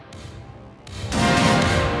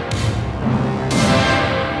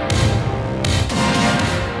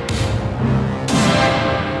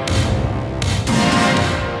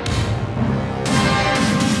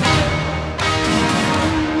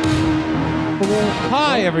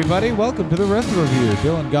Hi, everybody. Welcome to the Wrestling Review.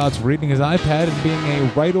 Dylan Gott's reading his iPad and being a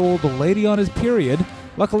right old lady on his period.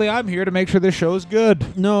 Luckily, I'm here to make sure this show's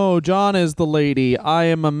good. No, John is the lady. I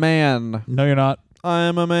am a man. No, you're not. I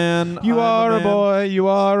am a man. You are a boy. You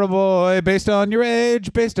are a boy. Based on your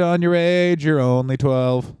age, you're only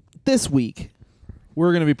 12. This week,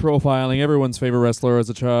 we're going to be profiling everyone's favorite wrestler as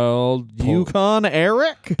a child, Yukon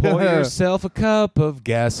Eric. Pour yourself a cup of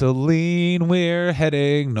gasoline. We're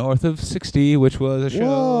heading north of 60, which was a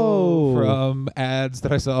show from ads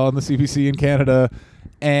that I saw on the CBC in Canada,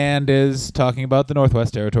 and is talking about the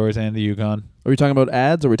Northwest Territories and the Yukon. Are we talking about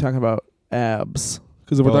ads or are we talking about abs?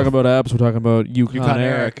 Because if we're talking about abs, we're talking about Yukon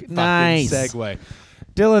Eric. Nice. Segue.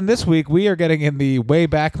 Dylan, this week we are getting in the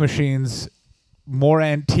Wayback Machine's more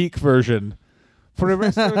antique version for a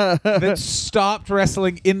wrestler that stopped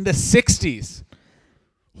wrestling in the 60s.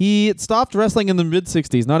 He stopped wrestling in the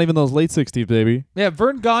mid-60s, not even those late 60s, baby. Yeah,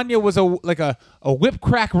 Vern Gagne was a whip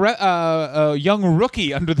crack young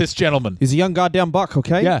rookie under this gentleman. He's a young goddamn buck,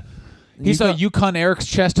 okay? Yeah. He saw Yukon Eric's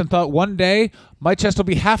chest and thought, one day, my chest will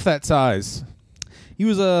be half that size. He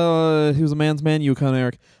was a man's man, Yukon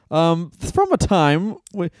Eric. From a time,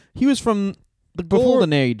 he was from the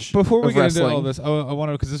golden age. Before we get wrestling. into all this, I want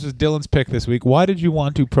to, because this was Dylan's pick this week. Why did you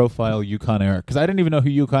want to profile Yukon Eric? Because I didn't even know who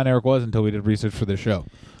Yukon Eric was until we did research for this show.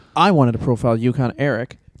 I wanted to profile Yukon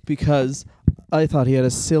Eric because I thought he had a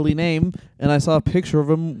silly name, and I saw a picture of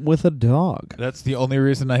him with a dog. That's the only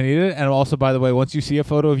reason I needed it. And also, by the way, once you see a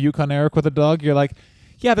photo of Yukon Eric with a dog, you're like,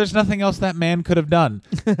 yeah, there's nothing else that man could have done.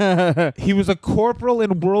 He was a corporal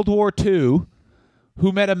in World War II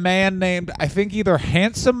who met a man named, I think, either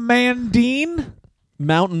Handsome Man Dean?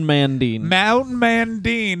 Mountain Man Dean. Mountain Man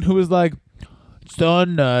Dean, who was like,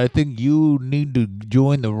 son, I think you need to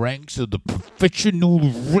join the ranks of the professional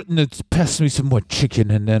witness. Pass me some more chicken,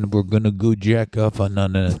 and then we're going to go jack off on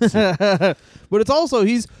it. But it's also,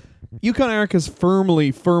 Yukon Eric is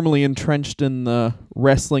firmly entrenched in the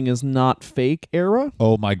wrestling is not fake era.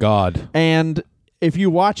 Oh, my God. And if you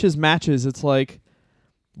watch his matches, it's like,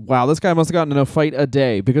 wow, this guy must have gotten in a fight a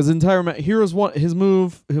day, because here was one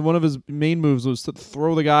of his main moves was to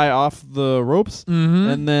throw the guy off the ropes,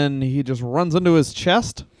 and then he just runs into his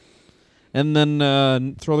chest, and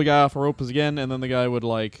then throw the guy off the ropes again, and then the guy would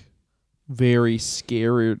like very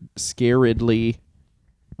scaredly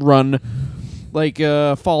run, like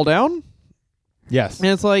fall down. Yes. And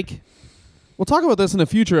it's like, we'll talk about this in a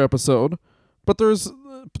future episode, but there's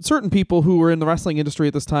certain people who were in the wrestling industry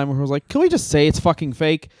at this time who was like, can we just say it's fucking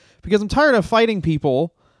fake? Because I'm tired of fighting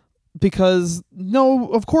people, because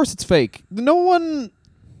no, of course it's fake. No one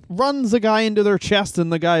runs a guy into their chest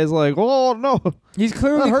and the guy is like, oh no. He's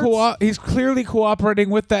clearly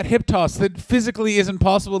cooperating with that hip toss that physically isn't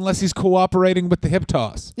possible unless he's cooperating with the hip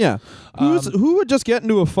toss. Yeah. Who would just get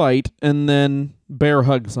into a fight and then bear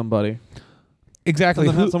hug somebody? Exactly.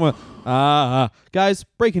 And then have someone, guys,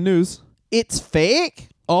 breaking news. It's fake.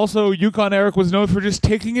 Also, Yukon Eric was known for just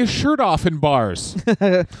taking his shirt off in bars.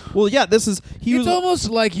 Well, yeah, it's almost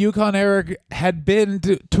like Yukon Eric had been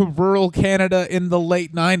to rural Canada in the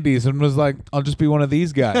late 90s and was like, I'll just be one of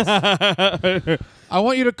these guys. I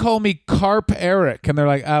want you to call me Carp Eric. And they're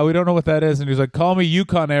like, we don't know what that is. And he's like, call me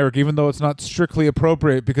Yukon Eric, even though it's not strictly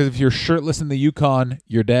appropriate, because if you're shirtless in the Yukon,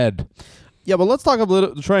 you're dead. Yeah, but let's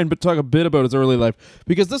try and talk a bit about his early life,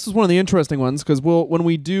 because this is one of the interesting ones. Because when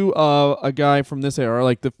we do a guy from this era,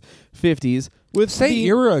 like the 50s,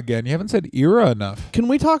 era again. You haven't said era enough. Can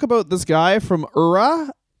we talk about this guy from era?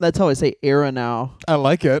 That's how I say era now. I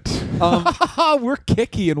like it. We're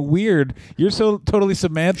kicky and weird. You're so totally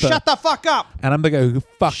Samantha. Shut the fuck up. And I'm the guy who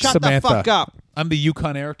fucks Samantha. Shut the fuck up. I'm the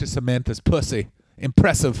Yukon Eric to Samantha's pussy.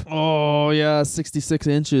 Impressive. Oh yeah, 66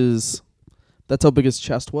 inches. That's how big his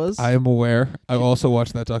chest was. I am aware. I also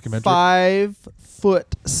watched that documentary.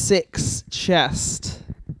 5'6" chest.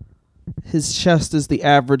 His chest is the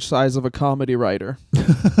average size of a comedy writer.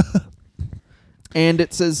 And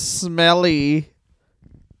it says smelly.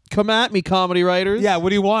 Come at me, comedy writers. Yeah,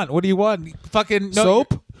 what do you want? Fucking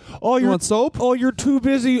soap? You want soap? Oh, you're too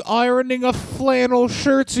busy ironing a flannel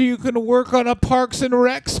shirt so you can work on a Parks and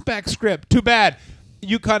Rec spec script. Too bad.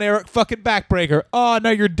 Yukon Eric, fucking backbreaker. Oh, now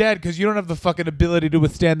you're dead because you don't have the fucking ability to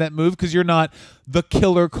withstand that move, because you're not the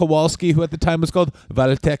killer Kowalski, who at the time was called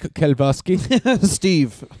Waltek Kelvaski.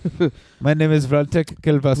 Steve. My name is Waltek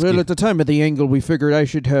Kelvaski. Well, at the time of the angle, we figured I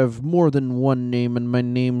should have more than one name, and my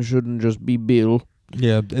name shouldn't just be Bill.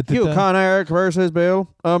 Yeah. Yukon Eric versus Bill.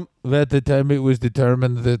 At the time, it was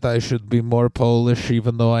determined that I should be more Polish,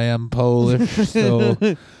 even though I am Polish. So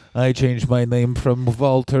I changed my name from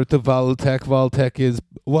Walter to Waltek. Waltek is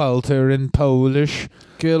Walter in Polish.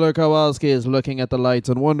 Killer Kowalski is looking at the lights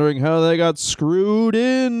and wondering how they got screwed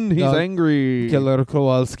in. He's angry. Killer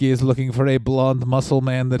Kowalski is looking for a blonde muscle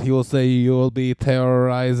man that he will say you will be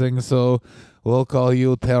terrorizing, so we'll call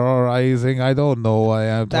you terrorizing. I don't know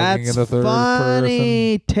why I'm talking in the third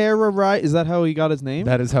funny. person. Terrorize. Is that how he got his name?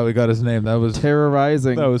 That is how he got his name. That was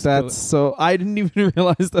terrorizing. That's so. I didn't even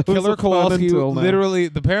realize that was Killer a pun Kowalski. until now. Literally,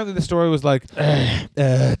 apparently the story was like,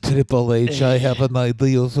 Triple H, I have an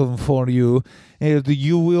idea for you.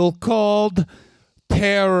 You will called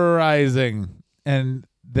terrorizing. And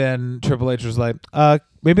then Triple H was like,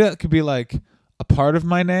 maybe that could be like a part of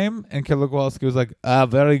my name. And Killer Kowalski was like,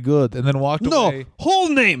 very good. And then walked away. No, whole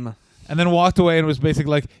name. And then walked away and was basically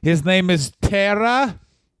like, his name is Terra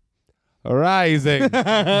Rising.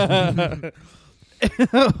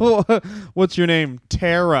 What's your name?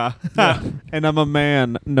 Tara. And I'm a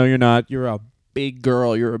man. No, you're not. You're a big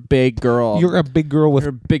girl. You're a big girl. You're a big girl with... You're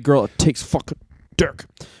a big girl. It takes fucking Dirk.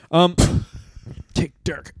 Take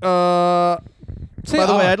Dirk. By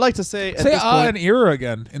the way, I'd like to say at say this point, an era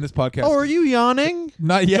again in this podcast. Oh, are you yawning?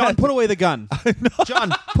 Not yet. John, put away the gun.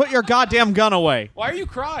 John, put your goddamn gun away. Why are you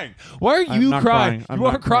crying? Why are I'm you not crying? I'm You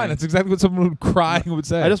are not crying. That's exactly what someone crying would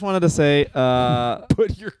say. I just wanted to say,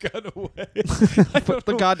 put your gun away. put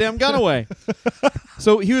the goddamn gun away.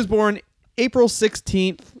 So he was born April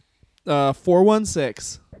 16th,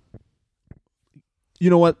 416. You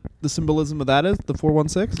know what the symbolism of that is? The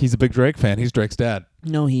 416? He's a big Drake fan. He's Drake's dad.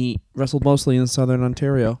 No, he wrestled mostly in southern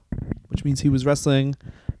Ontario, which means he was wrestling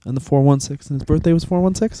in the 416 and his birthday was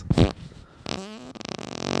 416.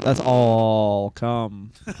 That's all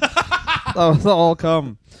come. That's all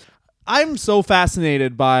come. I'm so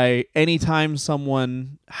fascinated by anytime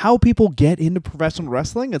how people get into professional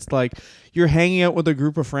wrestling. It's like you're hanging out with a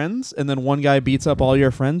group of friends and then one guy beats up all your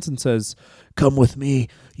friends and says, "Come with me.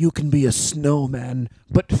 You can be a snowman,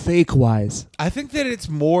 but fake-wise." I think that it's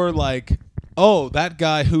more like, oh, that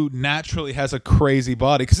guy who naturally has a crazy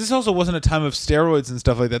body. Because this also wasn't a time of steroids and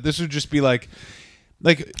stuff like that. This would just be like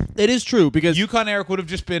it is true because Yukon Eric would have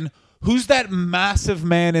just been, who's that massive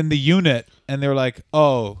man in the unit? And they're like,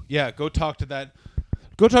 oh, yeah, go talk to that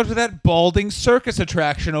balding circus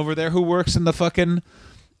attraction over there who works in the fucking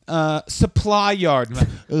supply yard. And like,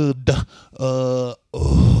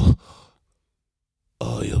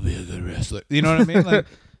 you'll be a good wrestler. You know what I mean? Like,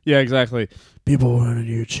 yeah, exactly. People want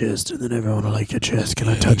to your chest, and then everyone will like your chest. Can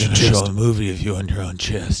I touch your chest? Show a movie of you on your own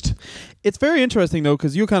chest. It's very interesting though,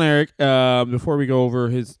 because Yukon Eric, before we go over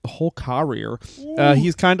his whole career,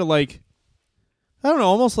 he's kind of like, I don't know,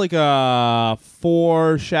 almost like a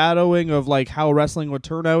foreshadowing of like how wrestling would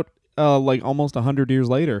turn out, like almost 100 years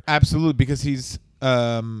later. Absolutely, because he's.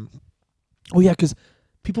 Oh yeah, because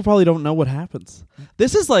people probably don't know what happens.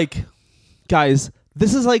 This is like, guys.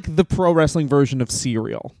 This is like the pro wrestling version of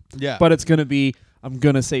Serial. Yeah. But it's going to be, I'm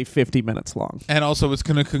going to say 50 minutes long. And also it's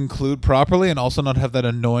going to conclude properly and also not have that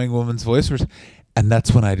annoying woman's voice. And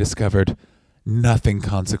that's when I discovered nothing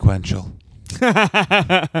consequential.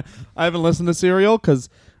 I haven't listened to Serial because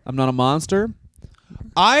I'm not a monster.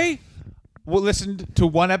 I listened to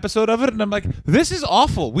one episode of it and I'm like, this is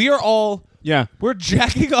awful. We are all... Yeah. We're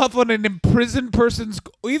jacking off on an imprisoned person's...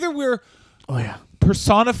 Either we're... Oh, yeah.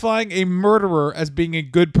 Personifying a murderer as being a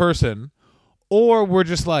good person, or we're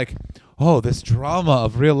just like, oh, this drama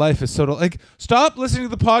of real life is so like, stop listening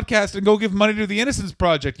to the podcast and go give money to the Innocence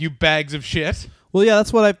Project, you bags of shit. Well, yeah,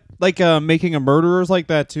 that's what I like. Making a Murderers like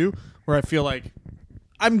that too, where I feel like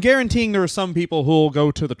I'm guaranteeing there are some people who will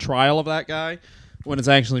go to the trial of that guy when it's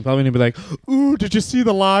actually probably gonna be like, ooh, did you see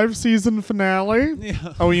the live season finale?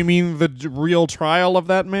 Yeah. Oh, you mean the real trial of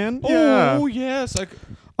that man? Oh, yes.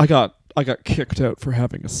 I got kicked out for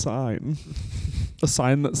having a sign. A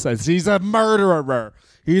sign that says he's a murderer.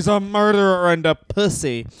 He's a murderer and a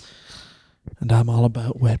pussy. And I'm all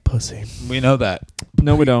about wet pussy. We know that.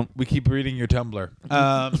 No, we don't. We keep reading your Tumblr.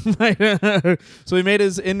 So he made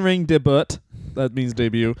his in-ring debut. That means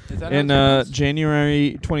debut. In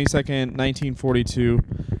January 22nd, 1942.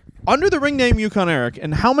 Under the ring name Yukon Eric.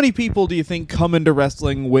 And how many people do you think come into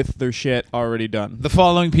wrestling with their shit already done? The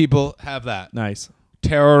following people have that. Nice.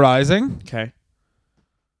 Terrorizing. Okay.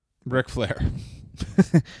 Ric Flair.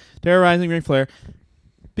 Terrorizing Ric Flair.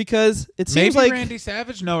 Because it seems like... Randy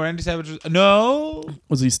Savage? No, Randy Savage was... No.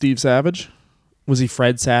 Was he Steve Savage? Was he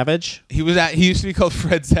Fred Savage? He used to be called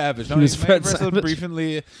Fred Savage. No, he was Fred wrestled Savage.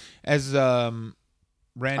 briefly as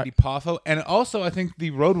Randy Poffo. And also, I think the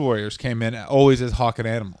Road Warriors came in always as Hawk and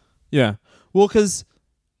Animal. Yeah. Well, because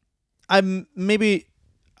Hawk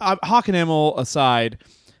and Animal aside...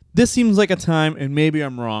 This seems like a time, and maybe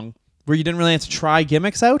I'm wrong, Where you didn't really have to try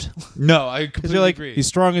gimmicks out? No, I completely You're like, agree. he's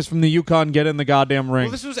strongest from the Yukon, get in the goddamn ring.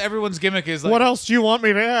 Well, this was everyone's gimmick is like... What else do you want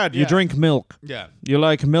me to add? Yeah. You drink milk. Yeah. You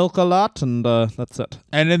like milk a lot, and that's it.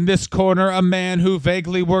 And in this corner, a man who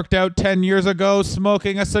vaguely worked out 10 years ago,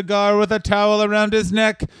 smoking a cigar with a towel around his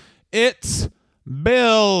neck. It's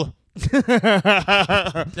Bill.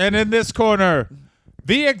 And in this corner,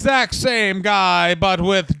 the exact same guy, but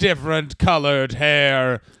with different colored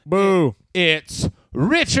hair. Boo. It's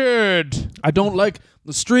Richard. I don't like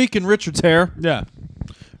the streak in Richard's hair. Yeah.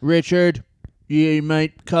 Richard, you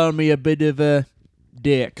might call me a bit of a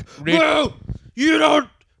dick. Boo! You don't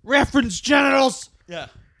reference genitals. Yeah.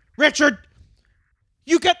 Richard,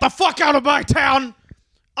 you get the fuck out of my town.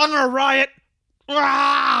 I'm gonna riot.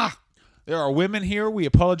 Ah! There are women here. We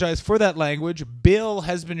apologize for that language. Bill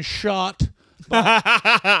has been shot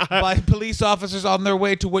by police officers on their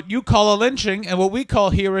way to what you call a lynching and what we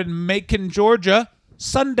call here in Macon, Georgia,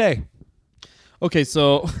 Sunday. Okay,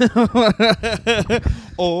 so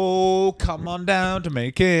Oh, come on down to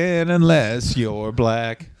Macon unless you're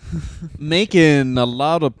black. making a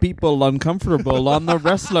lot of people uncomfortable on the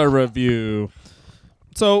wrestler review.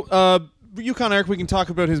 So, Yukon Eric, we can talk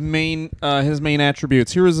about his main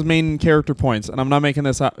attributes. Here is his main character points, and I'm not making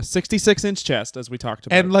this up. 66-inch chest, as we talked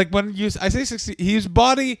about. And like when I say 60, his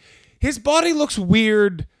body looks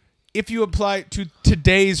weird if you apply it to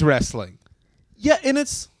today's wrestling. Yeah, and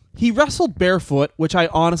he wrestled barefoot, which I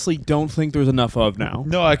honestly don't think there's enough of now.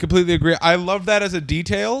 No, I completely agree. I love that as a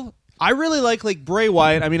detail. I really like Bray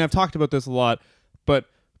Wyatt. I mean, I've talked about this a lot, but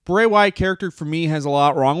Bray Wyatt character for me has a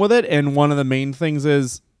lot wrong with it, and one of the main things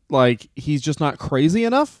is like he's just not crazy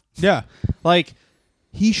enough. Yeah. Like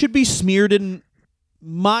he should be smeared in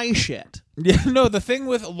my shit. Yeah, no, the thing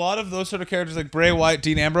with a lot of those sort of characters like Bray Wyatt,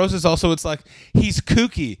 Dean Ambrose is also it's like he's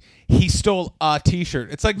kooky. He stole a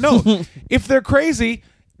t-shirt. It's like, no, if they're crazy,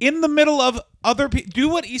 in the middle of other people, do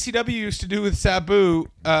what ECW used to do with Sabu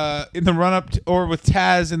in the run-up, or with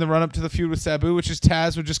Taz in the run-up to the feud with Sabu, which is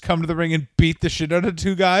Taz would just come to the ring and beat the shit out of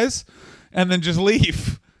two guys and then just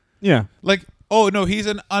leave. Yeah. Like, oh, no, he's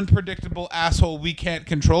an unpredictable asshole. We can't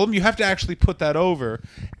control him. You have to actually put that over.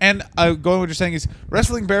 And going what you're saying is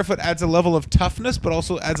wrestling barefoot adds a level of toughness, but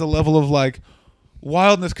also adds a level of, like,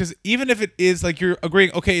 wildness. Because even if it is, like, you're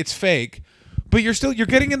agreeing, okay, it's fake, but you're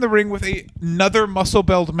getting in the ring with another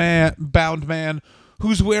muscle-bound man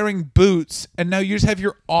who's wearing boots, and now you just have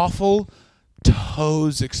your awful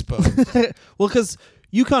toes exposed. Well, because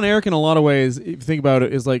Yukon Eric, in a lot of ways, if you think about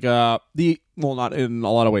it, is like not in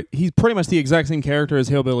a lot of ways. He's pretty much the exact same character as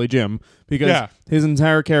Hillbilly Jim, because his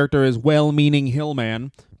entire character is well-meaning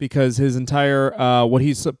hillman, because his entire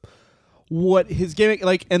what his gimmick,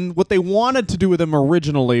 like, and what they wanted to do with him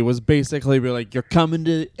originally was basically be like, you're coming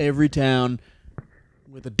to every town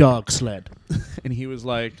with a dog sled. And he was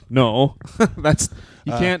like, no,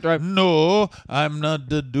 you can't drive. No, I'm not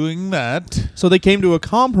doing that. So they came to a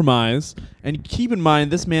compromise, and keep in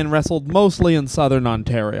mind, this man wrestled mostly in southern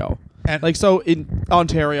Ontario. And like, so in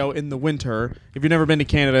Ontario in the winter, if you've never been to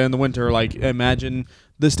Canada in the winter, like, imagine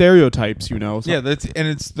the stereotypes, So, yeah,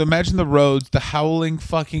 imagine the roads, the howling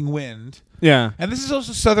fucking wind. Yeah. And this is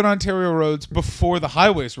also southern Ontario roads before the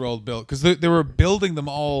highways were all built, because they were building them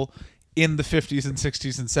all in the 50s and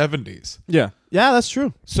 60s and 70s. Yeah. Yeah, that's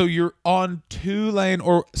true. So you're on 2-lane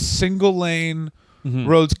or single-lane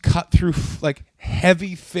roads cut through like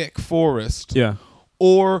heavy, thick forest. Yeah.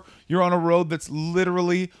 Or you're on a road that's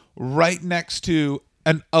literally right next to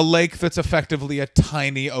a lake that's effectively a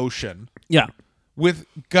tiny ocean. Yeah. With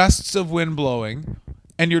gusts of wind blowing,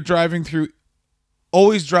 and you're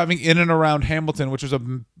always driving in and around Hamilton, which was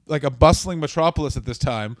a bustling metropolis at this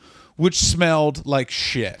time, which smelled like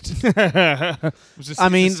shit. I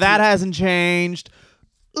mean, that hasn't changed.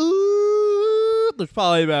 Ooh, there's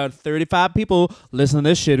probably about 35 people listening to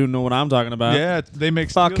this shit who know what I'm talking about. Yeah, they make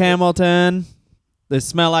fuck Hamilton. They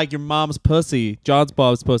smell like your mom's pussy. John's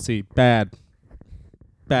Bob's pussy. Bad.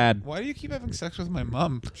 Why do you keep having sex with my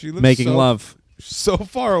mom? She lives making love so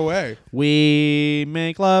far away. We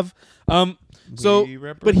make love. But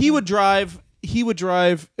he would drive. He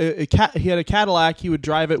had a Cadillac. He would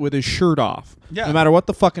drive it with his shirt off. Yeah. No matter what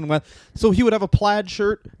the fucking weather. So he would have a plaid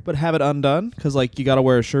shirt, but have it undone because, like, you got to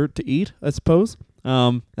wear a shirt to eat, I suppose.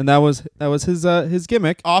 And that was his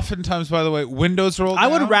gimmick. Oftentimes, by the way, windows rolled down. I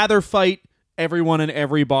would rather fight everyone in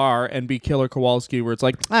every bar and be Killer Kowalski, where it's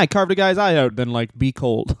like, I carved a guy's eye out, than like be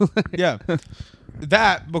cold. Yeah.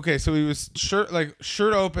 So he was shirt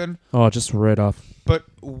open. Oh, just right off. But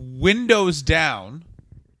windows down.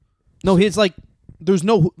 No, he's like There's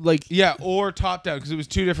no like. Yeah, or top down, because it was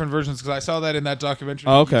two different versions. Because I saw that in that documentary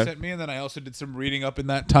Oh, you okay. sent me, and then I also did some reading up in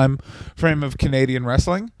that time frame of Canadian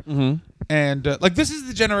wrestling. Mm-hmm. And like, this is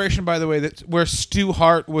the generation, by the way, that where Stu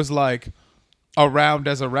Hart was like around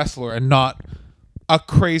as a wrestler and not a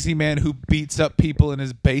crazy man who beats up people in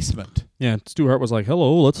his basement. Yeah, Stu Hart was like,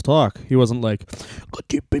 "Hello, let's talk." He wasn't like,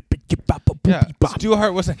 Yeah, Stu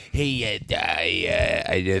Hart wasn't. Hey,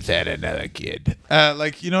 I just had another kid.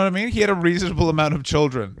 Like, you know what I mean? He had a reasonable amount of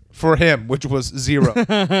children for him, which was 0. I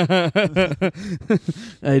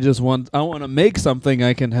want to make something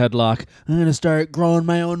I can headlock. I'm gonna start growing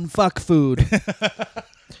my own fuck food.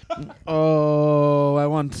 Oh, I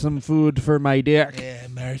want some food for my dick. Yeah,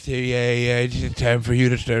 Martha. Yeah. It's time for you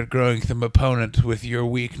to start growing some opponent with your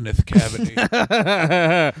weakness cavity.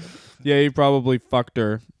 Yeah, he probably fucked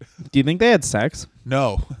her. Do you think they had sex?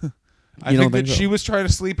 No, I You don't think that think so? she was trying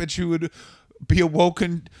to sleep and she would be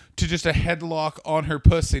awoken to just a headlock on her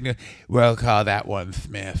pussy. We'll call that one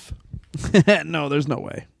Smith. No, there's no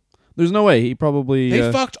way. There's no way. He probably.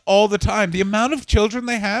 They fucked all the time. The amount of children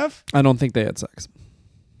they have. I don't think they had sex.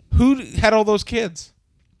 Who had all those kids?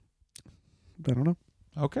 I don't know.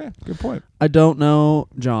 Okay, good point. I don't know,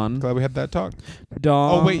 John. Glad we had that talk.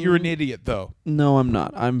 Dom. Oh wait, you're an idiot though. No, I'm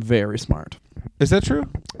not. I'm very smart. Is that true?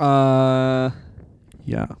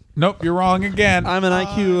 Yeah. Nope, you're wrong again. I'm an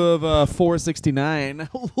IQ of 469.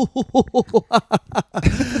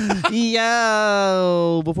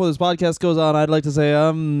 Yeah. Before this podcast goes on, I'd like to say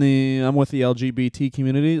I'm with the LGBT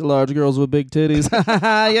community, large girls with big titties.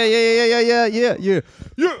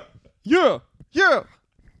 Yeah.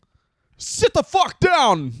 Sit the fuck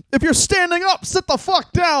down. If you're standing up, sit the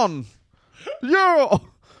fuck down. Yeah.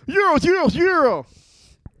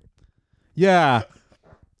 Yeah.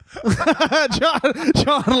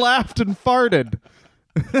 John laughed and farted.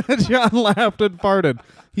 John laughed and farted.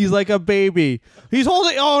 He's like a baby. He's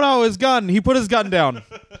holding. Oh no, his gun. He put his gun down.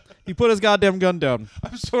 He put his goddamn gun down.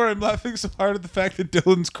 I'm sorry, I'm laughing so hard at the fact that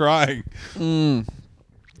Dylan's crying. I'm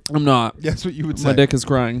not. That's what you would say. My dick is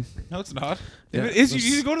crying. No, it's not. Yeah, If it is,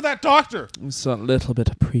 you need to go to that doctor. It's a little bit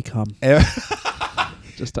of pre-cum.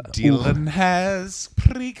 Just Dylan has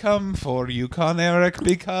pre-cum for Yukon Eric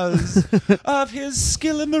because of his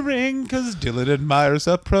skill in the ring, because Dylan admires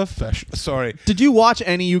a professional. Sorry. Did you watch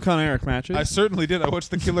any Yukon Eric matches? I certainly did. I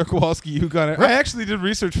watched the Killer Kowalski Yukon Eric. I actually did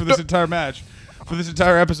research for this entire match, for this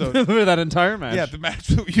entire episode. That entire match. Yeah, the match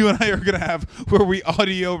that you and I are going to have where we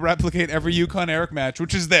audio replicate every Yukon Eric match,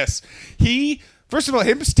 which is this. First of all,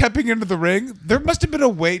 him stepping into the ring, there must have been a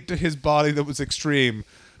weight to his body that was extreme,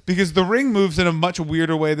 because the ring moves in a much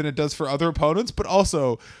weirder way than it does for other opponents, but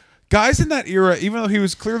also guys in that era, even though he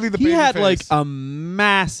was clearly the babyface. He had like a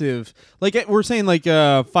massive, like we're saying like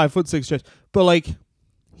 5'6" chest, but like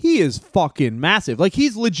he is fucking massive. Like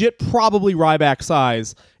he's legit probably Ryback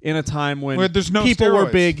size in a time when Where there's no people steroids.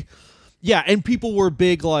 were big. Yeah, and people were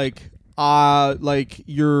big like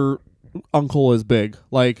your uncle is big.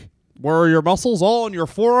 Like, where are your muscles? All in your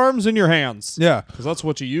forearms and your hands. Yeah. Because that's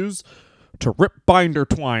what you use to rip binder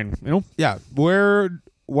twine, you know? Yeah.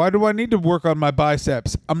 Why do I need to work on my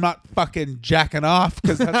biceps? I'm not fucking jacking off,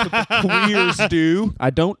 because that's what the queers do. I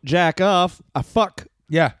don't jack off. I fuck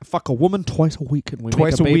a woman twice a week, and we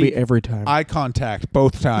Twice make a a baby week. every time. Eye contact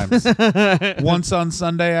both times. Once on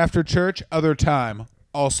Sunday after church, other time.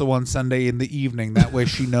 Also on Sunday in the evening. That way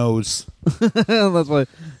she knows. That's why,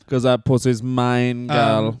 because that pussy's mine,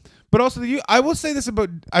 gal. But also, I will say this about,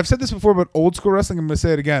 I've said this before about old school wrestling, I'm going to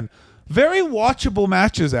say it again. Very watchable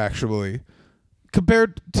matches, actually,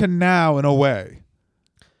 compared to now in a way.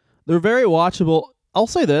 They're very watchable. I'll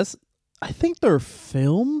say this. I think they're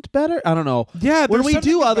filmed better. I don't know. Yeah, when we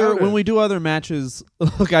do other matches,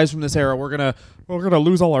 guys from this era, we're gonna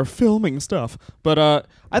lose all our filming stuff. But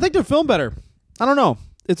I think they're filmed better. I don't know.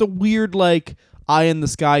 It's a weird like eye in the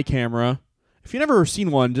sky camera. If you've never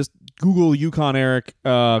seen one, just Google Yukon Eric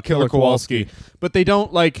Killer Kowalski. But they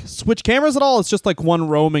don't like switch cameras at all. It's just like one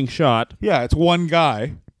roaming shot. Yeah, it's one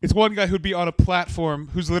guy. It's one guy who'd be on a platform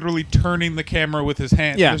who's literally turning the camera with his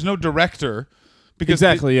hand. Yeah. There's no director. Because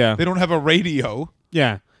Exactly, yeah. They don't have a radio.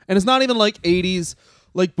 Yeah. And it's not even like 80s,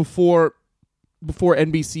 like before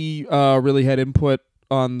NBC really had input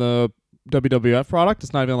on the WWF product.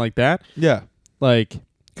 It's not even like that. Yeah. Like,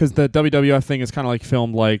 because the WWF thing is kind of like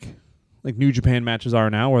filmed like New Japan matches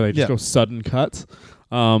are now, where they just go sudden cuts.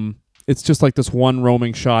 It's just like this one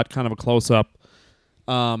roaming shot, kind of a close-up.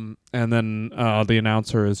 And then the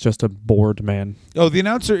announcer is just a bored man. Oh, the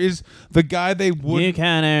announcer is the guy they would...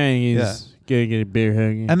 Yukon Eric is gonna get a beer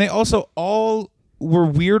hug. And they also all were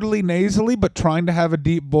weirdly nasally, but trying to have a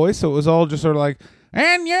deep voice, so it was all just sort of like,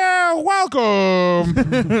 and yeah, welcome.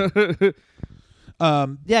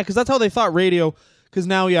 Yeah, because that's how they thought radio. Because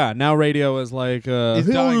now radio is like, but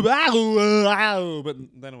then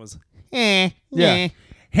it was, Yeah.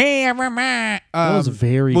 Hey, that was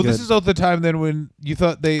very well, good. this is all the time then when you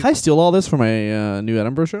thought they... Can I steal all this from a New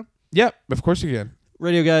Edinburgh show? Yep, of course you can.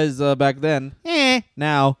 Radio guys back then,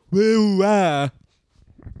 now,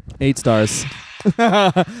 8 stars.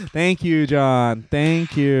 Thank you, John.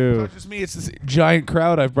 Thank It's you. not just me, it's this giant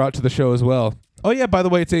crowd I've brought to the show as well. Oh yeah, by the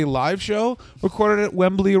way, it's a live show recorded at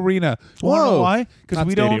Wembley Arena. You wanna know Whoa. why? Because Not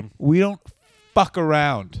we stadium. don't fuck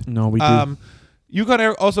around. No, we do. Yukon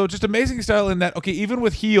Eric also just amazing style in that, okay, even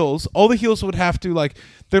with heels, all the heels would have to, like,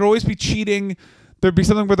 there'd always be cheating. There'd be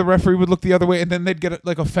something where the referee would look the other way and then they'd get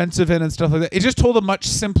like offensive in and stuff like that. It just told a much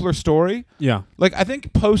simpler story. Yeah. Like, I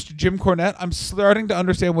think post Jim Cornette, I'm starting to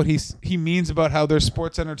understand what he means about how there's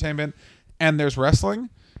sports entertainment and there's wrestling.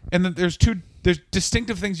 And that there's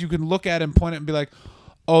distinctive things you can look at and point at and be like,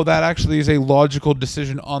 oh, that actually is a logical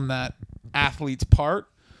decision on that athlete's part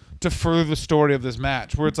to further the story of this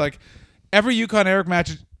match. Where it's like, every Yukon Eric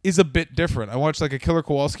match is a bit different. I watched like a Killer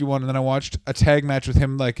Kowalski one, and then I watched a tag match with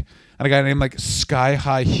him, like, and a guy named like Sky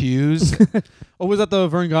High Hughes. Oh, was that the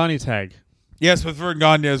Vern Gagne tag? Yes, with Vern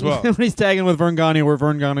Gagne as well. When he's tagging with Vern Gagne, where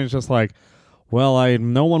Vern Gagne is just like, well,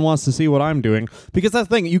 no one wants to see what I'm doing. Because that's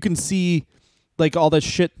the thing, you can see like all that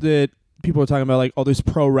shit that people are talking about, like, oh, there's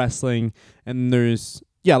pro wrestling, and there's,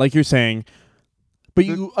 yeah, like you're saying. But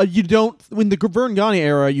you don't, in the Vern Gagne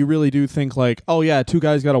era, you really do think like, oh yeah, 2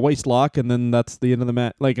 guys got a waist lock, and then that's the end of the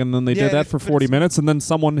match. Like, and then they did that for 40 minutes, and then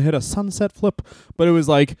someone hit a sunset flip. But it was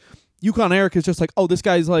like, Yukon Eric is just like, oh, this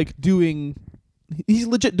guy's like he's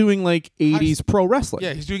legit doing like 80s pro wrestling.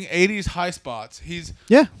 Yeah, he's doing 80s high spots. He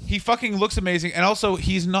fucking looks amazing, and also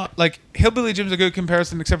he's not like, Hillbilly Jim's a good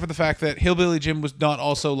comparison, except for the fact that Hillbilly Jim was not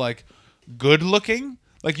also like good looking.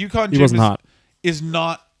 Like, Yukon Jim is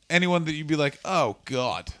not anyone that you'd be like, oh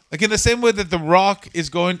god. Like, in the same way that The Rock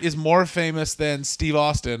is more famous than Steve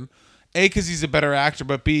Austin, A, because he's a better actor,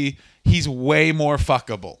 but B, he's way more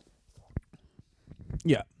fuckable.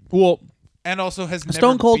 Yeah. Well, and also has never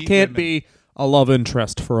Stone Cold can't women. be a love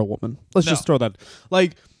interest for a woman. Let's just throw that.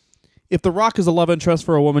 Like, if The Rock is a love interest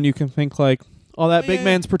for a woman, you can think like, oh, that big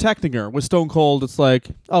man's protecting her. With Stone Cold, it's like,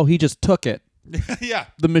 oh, he just took it. Yeah.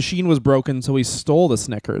 The machine was broken, so he stole the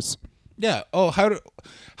Snickers. Yeah. Oh,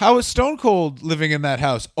 how is Stone Cold living in that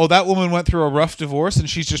house? Oh, that woman went through a rough divorce, and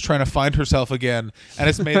she's just trying to find herself again, and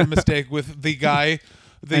has made a mistake with the guy.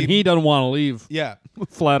 And he doesn't want to leave. Yeah.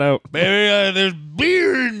 Flat out. Baby, there's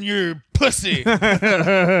beer in your pussy.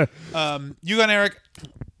 Yukon Eric.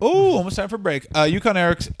 Oh, almost time for break. Yukon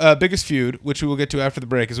Eric's biggest feud, which we will get to after the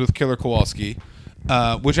break, is with Killer Kowalski,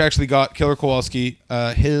 which actually got Killer Kowalski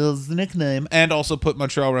his nickname, and also put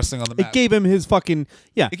Montreal Wrestling on the map. It gave him his fucking...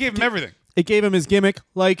 Yeah. It gave him everything. It gave him his gimmick.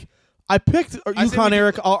 Like, I picked Yukon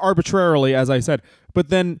Eric arbitrarily, as I said, but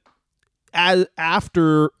then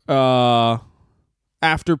after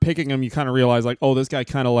picking him, you kind of realize, like, oh, this guy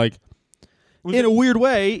kind of like... In a weird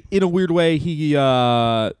way, he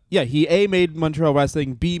A, made Montreal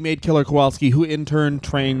Wrestling, B, made Killer Kowalski, who in turn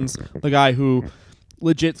trains the guy who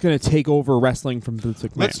legit's going to take over wrestling from Vince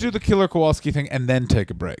McMahon. Let's do the Killer Kowalski thing and then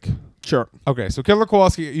take a break. Sure. Okay, so Killer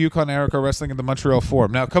Kowalski and Yukon Eric are wrestling in the Montreal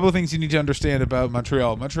Forum. Now, a couple of things you need to understand about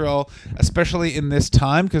Montreal. Montreal, especially in this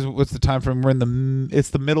time, because what's the time frame?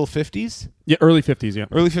 It's the middle 50s? Yeah, early 50s, yeah.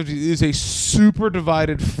 Early 50s is a super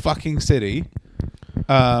divided fucking city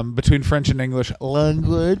between French and English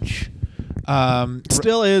language.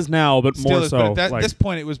 Still is now, but more so. But at this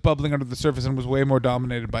point, it was bubbling under the surface and was way more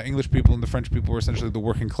dominated by English people, and the French people were essentially the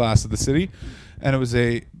working class of the city, and it was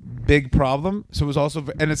a big problem. So it was also,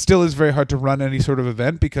 and it still is very hard to run any sort of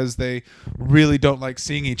event because they really don't like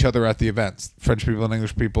seeing each other at the events. French people and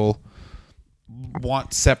English people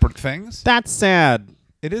want separate things. That's sad.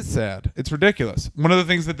 It is sad. It's ridiculous. One of the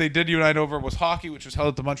things that they did unite over was hockey, which was held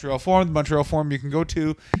at the Montreal Forum. The Montreal Forum you can go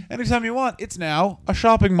to anytime you want. It's now a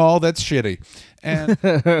shopping mall that's shitty. And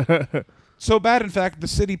so bad, in fact, the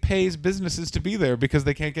city pays businesses to be there because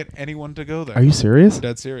they can't get anyone to go there. Are you serious?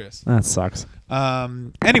 Dead serious. That sucks.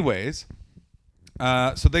 Anyways,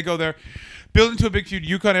 so they go there. Build into a big feud.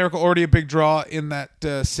 Yukon Eric already a big draw in that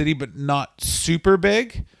city, but not super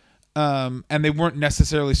big. And they weren't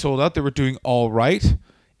necessarily sold out. They were doing all right.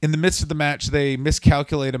 In the midst of the match, they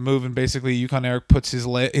miscalculate a move, and basically Yukon Eric puts his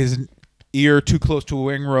ear too close to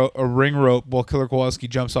a ring rope while Killer Kowalski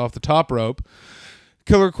jumps off the top rope.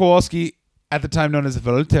 Killer Kowalski, at the time known as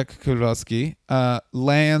Voltek Kowalski,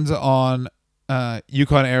 lands on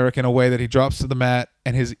Yukon Eric in a way that he drops to the mat,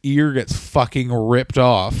 and his ear gets fucking ripped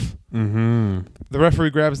off. Mm-hmm. The referee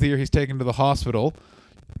grabs the ear. He's taken to the hospital.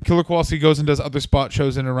 Killer Kowalski goes and does other spot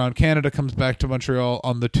shows in and around Canada, comes back to Montreal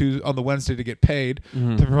on the Wednesday to get paid.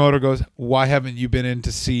 Mm-hmm. The promoter goes, "Why haven't you been in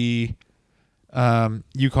to see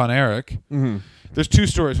Yukon Eric?" Mm-hmm. There's two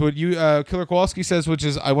stories. What Killer Kowalski says, which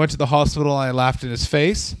is, "I went to the hospital and I laughed in his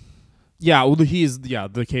face." Yeah, well, the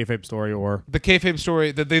kayfabe story or The kayfabe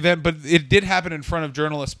story that they then, but it did happen in front of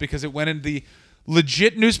journalists because it went in the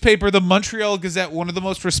legit newspaper, the Montreal Gazette, one of the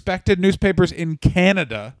most respected newspapers in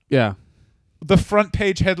Canada. yeah. The front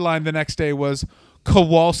page headline the next day was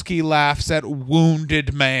 "Kowalski laughs at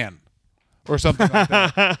wounded man," or something like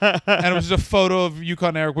that. And it was a photo of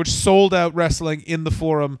Yukon Eric, which sold out wrestling in the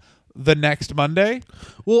Forum the next Monday.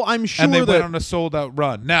 Well, I'm sure And they that went on a sold out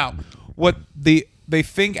run. Now, what they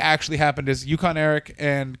think actually happened is Yukon Eric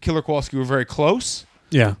and Killer Kowalski were very close.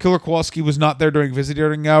 yeah. Killer Kowalski was not there during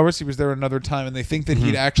visiting hours. He was there another time, and they think that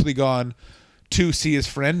he'd actually gone to see his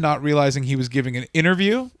friend, not realizing he was giving an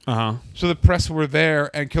interview. Uh-huh. So the press were there,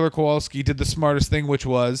 and Killer Kowalski did the smartest thing, which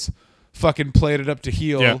was fucking played it up to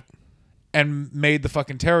heel and made the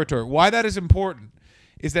fucking territory. Why that is important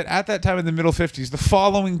is that at that time in the middle 50s, the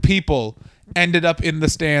following people ended up in the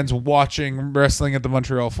stands watching wrestling at the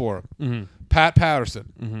Montreal Forum. Mm-hmm. Pat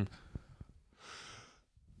Patterson. Mm-hmm.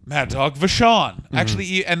 Mad Dog Vachon.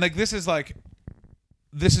 Actually, and this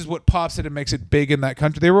is what pops it and makes it big in that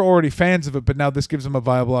country. They were already fans of it, but now this gives them a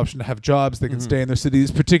viable option to have jobs. They can stay in their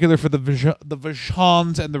cities, particularly for the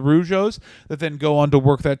Vachons and the Rougeaus that then go on to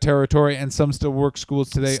work that territory, and some still work schools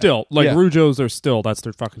today. Still, Rougeaus are still, that's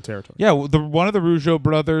their fucking territory. Yeah, one of the Rougeau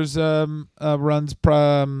brothers runs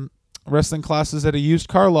wrestling classes at a used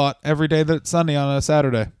car lot every day that it's sunny on a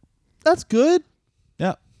Saturday. That's good.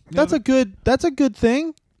 Yeah. That's a good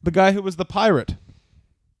thing. The guy who was the pirate.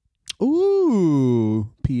 Ooh,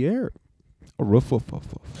 Pierre.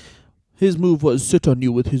 His move was sit on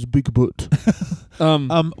you with his big butt.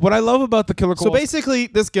 What I love about the Killer Kowalski... So basically,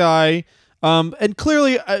 this guy, and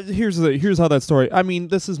clearly, here's how that story. I mean,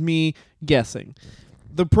 this is me guessing.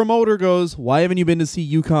 The promoter goes, "Why haven't you been to see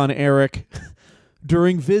Yukon Eric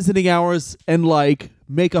during visiting hours and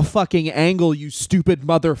make a fucking angle, you stupid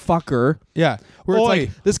motherfucker?" Yeah. Where it's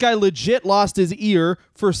like, this guy legit lost his ear.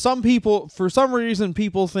 For some reason,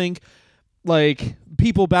 people think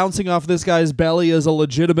people bouncing off this guy's belly is a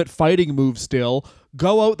legitimate fighting move still.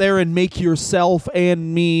 Go out there and make yourself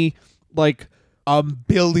and me $1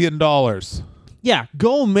 billion. Yeah,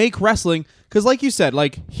 go make wrestling. Because like you said,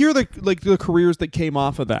 here are the careers that came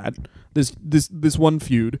off of that. This one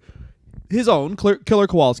feud. His own, Killer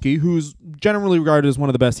Kowalski, who's generally regarded as one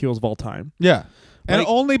of the best heels of all time. Yeah. And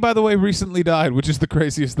only, by the way, recently died, which is the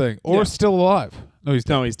craziest thing. Or still alive. No, he's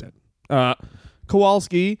dead. No, he's dead.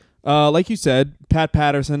 Kowalski, like you said, Pat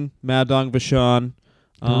Patterson, Mad Dog Vachon.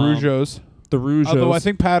 The Rougeaus. Although I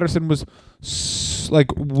think Patterson was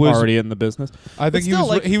already in the business. I think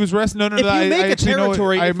he was wrestling. No. If you make a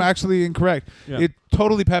territory, I'm actually incorrect. Yeah. It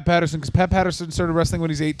totally Pat Patterson, because Pat Patterson started wrestling when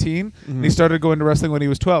he was 18, and he started going to wrestling when he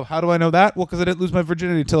was 12. How do I know that? Well, because I didn't lose my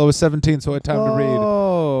virginity until I was 17, so I had time to read.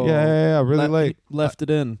 Oh, yeah, really late. Left it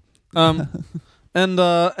in. And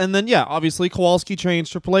then obviously Kowalski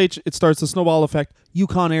changed Triple H. It starts the snowball effect.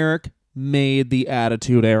 Yukon Eric made the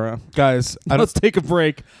Attitude Era. Guys, let's take a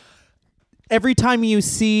break. Every time you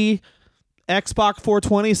see Xbox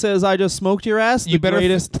 420 says, "I just smoked your ass," the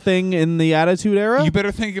greatest thing in the Attitude Era. You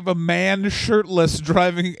better think of a man shirtless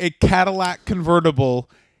driving a Cadillac convertible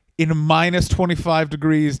in minus 25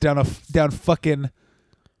 degrees down fucking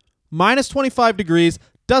minus 25 degrees.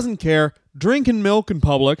 Doesn't care. Drinking milk in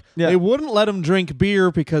public. Yeah. They wouldn't let him drink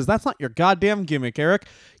beer because that's not your goddamn gimmick, Eric.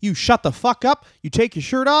 You shut the fuck up. You take your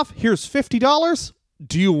shirt off. Here's $50.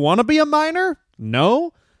 Do you want to be a minor?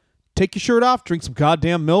 No. Take your shirt off. Drink some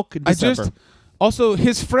goddamn milk in December. Also,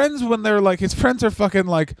 his friends, when they're his friends are fucking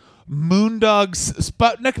Moondogs,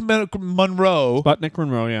 Sputnik Monroe. Sputnik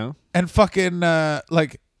Monroe, yeah. And fucking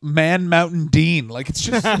Man Mountain Dean. It's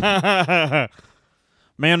just...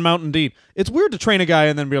 Man Mountain Dean. It's weird to train a guy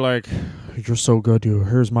and then be like, "You're so good,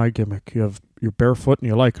 here's my gimmick. You're barefoot and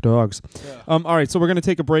you like dogs." Yeah. All right, so we're going to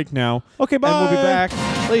take a break now. Okay, bye. And we'll be back.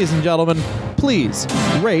 Ladies and gentlemen, please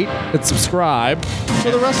rate and subscribe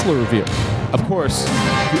to the Wrestler Review. Of course,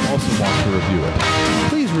 we also want to review it.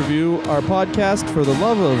 Please review our podcast for the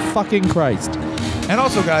love of fucking Christ. And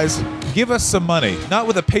also, guys, give us some money. Not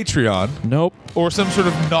with a Patreon. Nope. Or some sort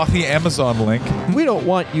of naughty Amazon link. We don't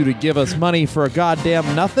want you to give us money for a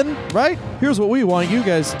goddamn nothing, right? Here's what we want you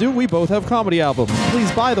guys to do. We both have comedy albums. Please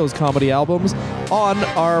buy those comedy albums on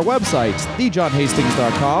our website,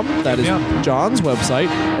 thejohnhastings.com. That is John's website.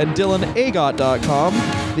 And DylanAgot.com.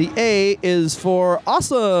 The A is for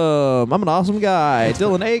awesome. I'm an awesome guy.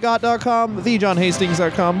 DylanAgot.com,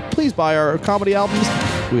 thejohnhastings.com. Please buy our comedy albums.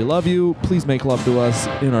 We love you. Please make love to us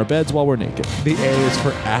in our beds while we're naked. The A is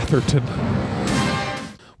for Atherton.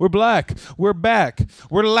 We're black. We're back.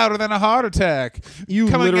 We're louder than a heart attack. You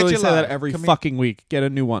Come and get literally you say live. that every Come fucking week. Get a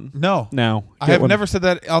new one. No. Now. I Get have one. never said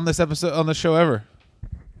that on this episode, on the show ever.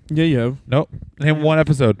 Yeah, you have. Nope. Name one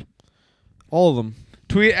episode. All of them.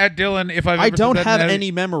 Tweet at Dylan if I've ever I don't said that have in any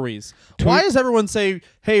memories. Why does everyone say,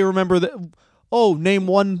 hey, remember that? Oh, name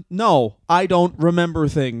one. No, I don't remember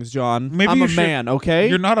things, John. Maybe I'm you a should- man, okay?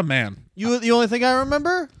 You're not a man. You. The only thing I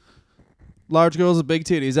remember? Large girls with big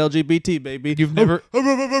titties. LGBT, baby. You've never.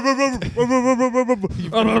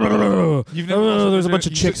 You've never. There's a bunch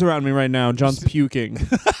of chicks around me right now. John's puking.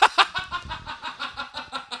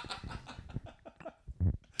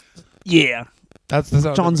 Yeah. That's the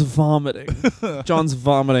sound. John's vomiting. John's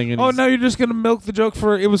vomiting. And Oh, now you're just gonna milk the joke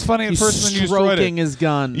for. It was funny at he's first, and then you destroyed stroking it. his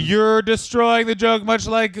gun. You're destroying the joke, much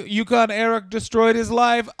like Yukon Eric destroyed his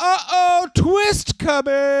life. Uh-oh, twist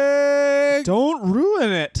coming. Don't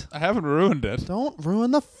ruin it. I haven't ruined it. Don't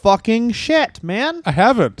ruin the fucking shit, man. I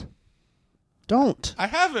haven't. Don't. I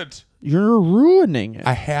haven't. You're ruining it.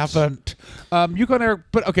 I haven't. Yukon Eric,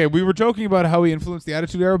 but okay, we were joking about how he influenced the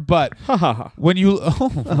Attitude Era, but Ha ha ha. when you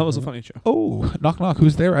That was a funny joke. oh, knock knock,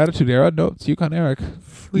 who's there? Attitude Era? No, it's Yukon Eric.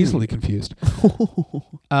 Easily confused.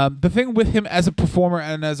 The thing with him as a performer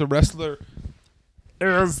and as a wrestler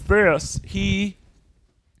is this: he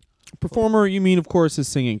Performer, you mean, of course, his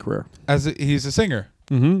singing career. he's a singer.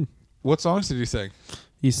 Mm-hmm. What songs did he sing?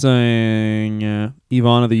 He sang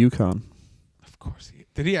Yvonne of the Yukon. Of course,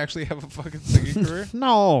 did he actually have a fucking singing career?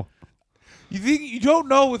 No. You think you don't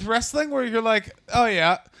know with wrestling where you're like, oh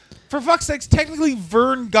yeah, for fuck's sakes, technically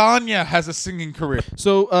Vern Gagne has a singing career.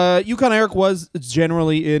 So, Yukon Eric was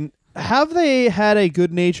generally in. Have they had a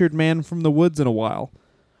good-natured man from the woods in a while?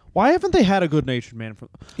 Why haven't they had a good-natured man from?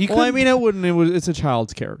 Well, I mean, it wouldn't. It's a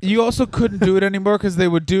child's character. You also couldn't do it anymore because they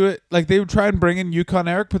would do it like they would try and bring in Yukon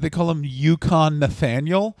Eric, but they call him Yukon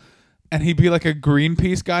Nathaniel. And he'd be like a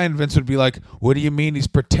Greenpeace guy, and Vince would be like, what do you mean he's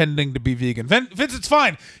pretending to be vegan? Vince, it's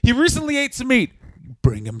fine. He recently ate some meat.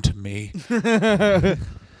 Bring him to me.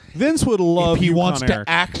 Vince would love If he Yukon wants Eric.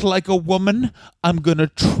 to act like a woman, I'm going to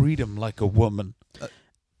treat him like a woman.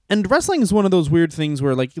 And wrestling is one of those weird things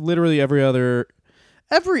where, like, literally every other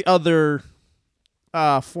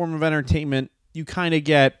form of entertainment, you kind of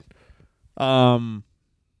get,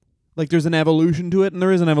 like, there's an evolution to it, and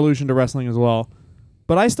there is an evolution to wrestling as well.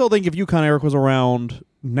 But I still think if Yukon Eric was around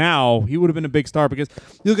now, he would have been a big star because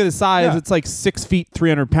you look at his size, Yeah. it's like 6 feet,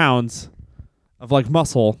 300 pounds of, like,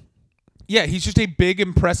 muscle. Yeah, he's just a big,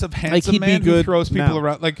 impressive, handsome he'd be man who good throws people now.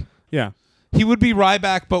 around. Like, Yeah. he would be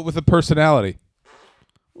Ryback, but with a personality.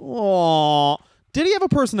 Aww. Did he have a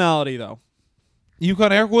personality, though?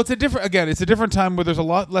 Yukon Eric, well, it's a different time where there's a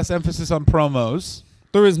lot less emphasis on promos.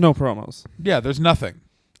 There is no promos. Yeah, there's nothing.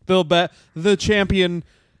 They'll bet the champion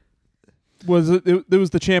was it was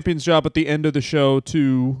the champion's job at the end of the show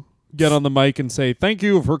to get on the mic and say, "Thank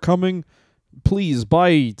you for coming. Please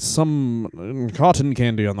buy some cotton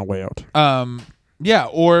candy on the way out." Yeah,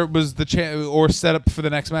 or it was or set up for the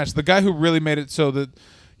next match. The guy who really made it so that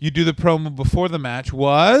you do the promo before the match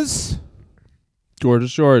was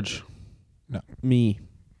Gorgeous George. No. Me.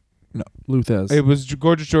 No. Luthez. It was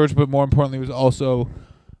Gorgeous George, but more importantly, it was also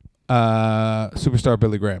Superstar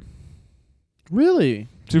Billy Graham. Really?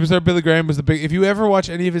 Superstar Billy Graham was the big. If you ever watch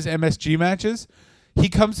any of his MSG matches, he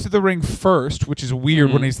comes to the ring first, which is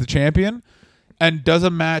weird when he's the champion, and does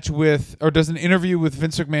an interview with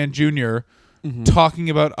Vince McMahon Jr. Talking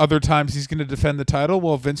about other times he's going to defend the title.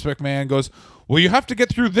 Well, Vince McMahon goes, "Well, you have to get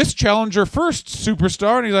through this challenger first,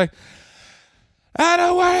 superstar," and he's like, "I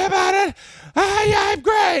don't worry about it. I'm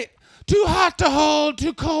great. Too hot to hold,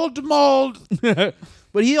 too cold to mold."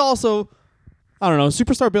 But he also, I don't know,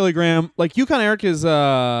 Superstar Billy Graham, like Yukon Eric is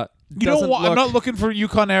I'm not looking for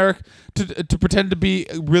Yukon Eric to pretend to be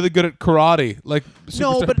really good at karate, like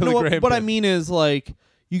Superstar Billy Graham what did. I mean is, like,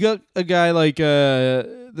 you got a guy like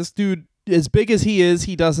this dude, as big as he is,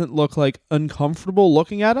 he doesn't look like uncomfortable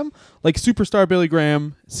looking at him. Like Superstar Billy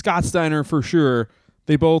Graham, Scott Steiner for sure.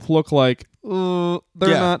 They both look like they're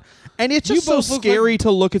not. And it's just so scary to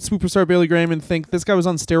look at Superstar Billy Graham and think this guy was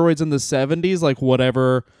on steroids in the 70s, like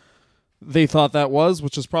whatever they thought that was,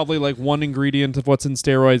 which is probably like one ingredient of what's in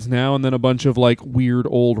steroids now, and then a bunch of like weird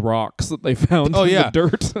old rocks that they found in the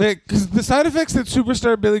dirt. Because the side effects that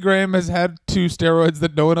Superstar Billy Graham has had to steroids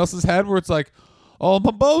that no one else has had, where it's like, oh,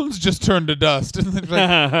 my bones just turned to dust. And it's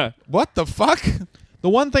like, what the fuck? The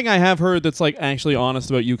one thing I have heard that's like actually honest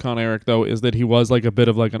about Yukon Eric, though, is that he was like a bit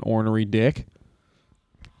of like an ornery dick.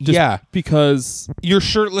 Just because you're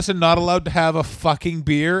shirtless and not allowed to have a fucking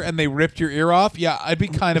beer and they ripped your ear off. Yeah, I'd be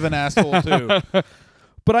kind of an asshole too.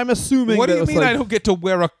 But I'm assuming. What do that you it's mean like, I don't get to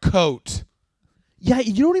wear a coat? Yeah,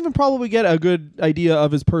 you don't even probably get a good idea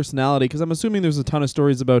of his personality because I'm assuming there's a ton of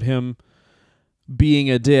stories about him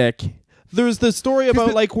being a dick. There's the story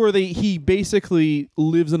about like where he basically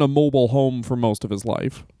lives in a mobile home for most of his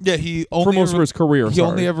life. Yeah, he for most of his career. He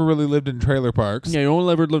only ever really lived in trailer parks. Yeah, he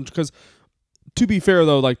only ever lived because. To be fair,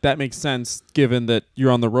 though, like that makes sense given that you're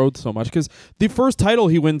on the road so much. Because the first title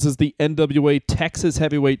he wins is the NWA Texas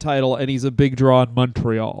Heavyweight title, and he's a big draw in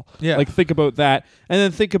Montreal. Yeah. Like, think about that. And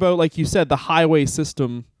then think about, like you said, the highway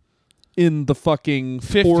system in the fucking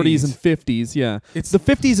 40s and 50s. Yeah. The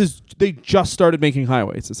 50s is they just started making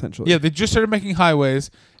highways, essentially. Yeah, they just started making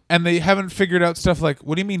highways, and they haven't figured out stuff like,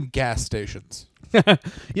 what do you mean gas stations?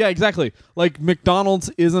 Yeah, exactly. Like, McDonald's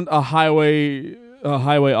isn't a highway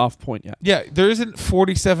off point yet. Yeah, there isn't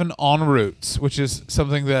 47 en routes, which is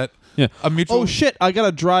something that a mutual... Oh, shit, I got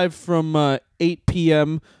to drive from 8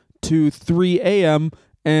 p.m. to 3 a.m.,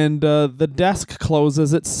 and the desk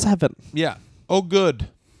closes at 7. Yeah. Oh, good.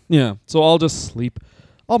 Yeah, so I'll just sleep.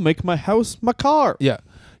 I'll make my house my car. Yeah.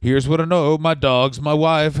 Here's what I know. My dogs, my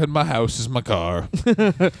wife, and my house is my car.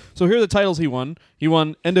 So here are the titles he won. He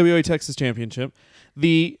won NWA Texas Championship.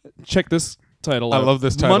 Check this title out. I love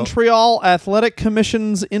this title. Montreal Athletic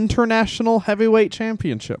Commission's International Heavyweight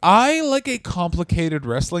Championship. I like a complicated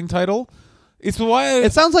wrestling title. It's why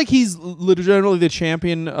it sounds like he's legitimately the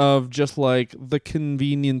champion of just like the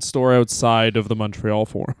convenience store outside of the Montreal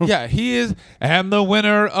Forum. Yeah, he is, and the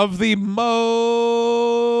winner of the most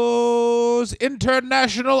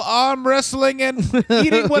international arm wrestling and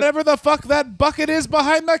eating whatever the fuck that bucket is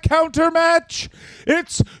behind the counter match.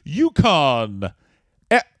 It's Yukon.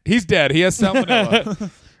 He's dead. He has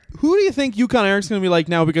salmonella. Who do you think Yukon Eric's going to be like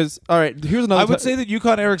now? Because, all right, here's another... I would say that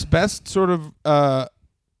Yukon Eric's best sort of... I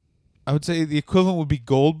would say the equivalent would be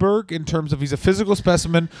Goldberg in terms of he's a physical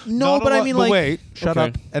specimen. No, but I mean, like... Wait, shut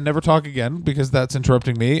up and never talk again because that's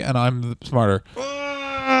interrupting me and I'm smarter.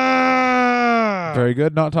 Very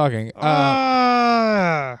good, not talking.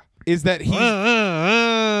 Is that he's...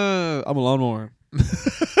 I'm a lawnmower.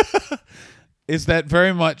 Is that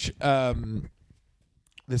very much...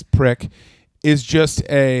 this prick is just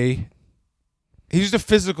he's a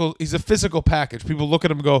physical package. People look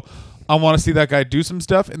at him and go, I want to see that guy do some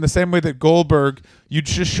stuff. In the same way that Goldberg, you'd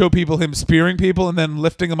just show people him spearing people and then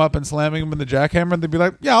lifting him up and slamming him in the jackhammer, and they'd be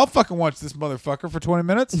like, yeah, I'll fucking watch this motherfucker for 20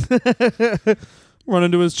 minutes. Run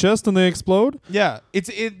into his chest and they explode. Yeah,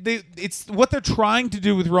 it's what they're trying to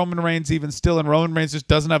do with Roman Reigns even still, and Roman Reigns just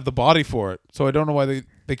doesn't have the body for it. So I don't know why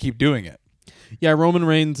they keep doing it. Yeah, Roman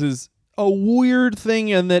Reigns is a weird thing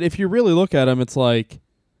in that if you really look at him, it's like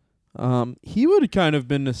he would have kind of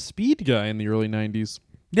been a speed guy in the early 90s.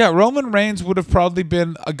 Yeah, Roman Reigns would have probably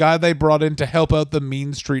been a guy they brought in to help out the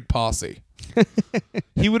Mean Street Posse.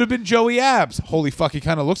 He would have been Joey Abs. Holy fuck, he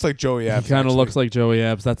kind of looks like Joey Abs. He kind of looks like Joey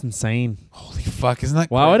Abs. That's insane. Holy fuck, isn't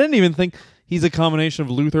that wow, great? I didn't even think he's a combination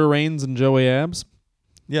of Luther Reigns and Joey Abs.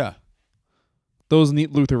 Yeah. Those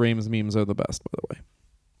neat Luther Reigns memes are the best, by the way.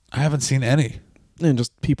 I haven't seen any. And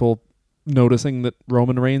just people noticing that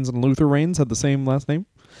Roman Reigns and Luther Reigns had the same last name.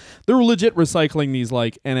 They're legit recycling these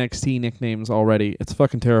like NXT nicknames already. It's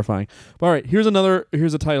fucking terrifying. But all right, here's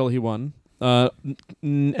a title he won.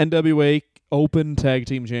 NWA Open Tag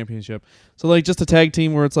Team Championship. So like just a tag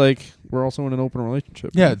team where it's like we're also in an open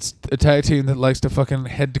relationship. Yeah, it's a tag team that likes to fucking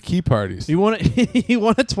head to key parties. He won it. He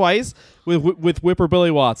won it twice with Whipper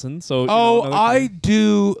Billy Watson. So I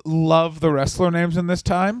do love the wrestler names in this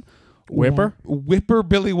time. Whipper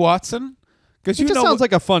Billy Watson. Because it just sounds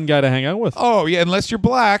like a fun guy to hang out with. Oh yeah, unless you're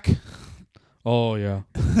black. Oh yeah,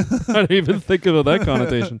 I didn't even think about that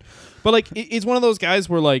connotation. But like, it's one of those guys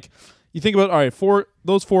where like you think about all right,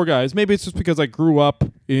 those four guys. Maybe it's just because I grew up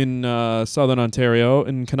in Southern Ontario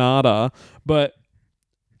in Canada, but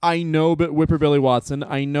I know Whipper Billy Watson.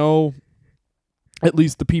 I know at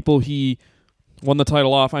least the people he won the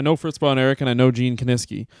title off. I know Yukon Eric and I know Gene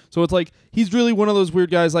Kiniski. So it's like he's really one of those weird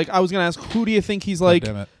guys. Like I was gonna ask, who do you think he's like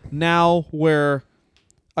now? Where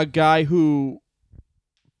a guy who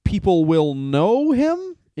people will know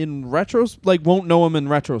him in won't know him in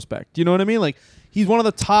retrospect. You know what I mean? Like he's one of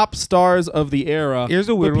the top stars of the era. Here's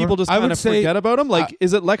a weird people one. just kind of forget about him. Like,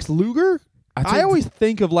 is it Lex Luger? I always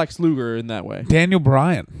think of Lex Luger in that way. Daniel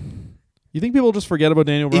Bryan. You think people just forget about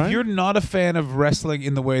Daniel Bryan? If you're not a fan of wrestling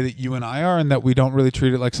in the way that you and I are, and that we don't really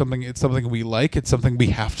treat it like something, it's something we like, it's something we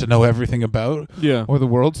have to know everything about, or the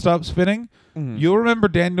world stops spinning, you'll remember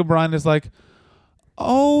Daniel Bryan is like,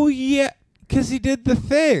 oh yeah, because he did the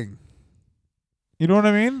thing. You know what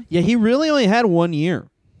I mean? Yeah, he really only had 1 year.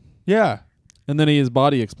 Yeah. And then his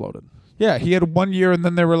body exploded. Yeah, he had 1 year, and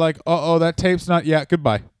then they were like, that tape's not yet.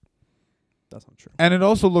 Goodbye. That's not true. And it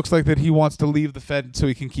also looks like that he wants to leave the Fed so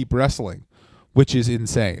he can keep wrestling, which is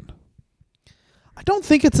insane. I don't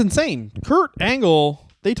think it's insane. Kurt Angle,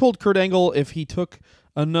 they told Kurt Angle if he took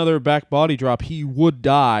another back body drop, he would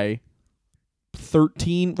die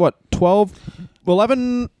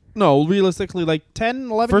realistically like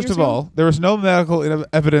 10, 11 First years of ago? all, there is no medical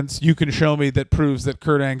evidence you can show me that proves that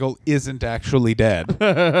Kurt Angle isn't actually dead.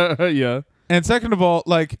 Yeah. And second of all,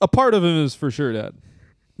 like, A part of him is for sure dead.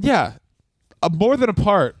 yeah, more than a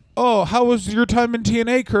part. Oh, how was your time in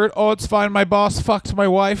TNA, Kurt? Oh, it's fine. My boss fucked my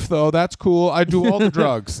wife, though. That's cool. I do all the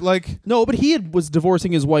drugs. Like, No, but was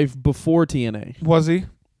divorcing his wife before TNA. was he?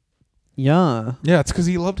 Yeah. Yeah, it's because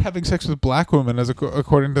he loved having sex with black women,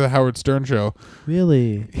 according to the Howard Stern show.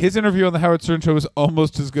 Really? His interview on the Howard Stern show was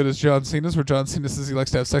almost as good as John Cena's, where John Cena says he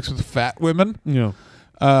likes to have sex with fat women. Yeah.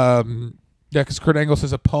 Yeah, because Kurt Angle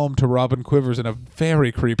says a poem to Robin Quivers in a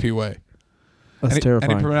very creepy way. That's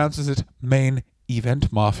terrifying. And he pronounces it main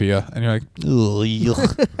event mafia. And you're like,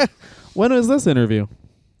 ugh. When was this interview?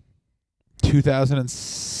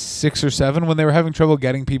 2006 or 7, when they were having trouble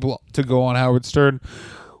getting people to go on Howard Stern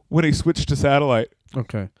when he switched to satellite.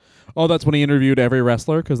 Okay. Oh, that's when he interviewed every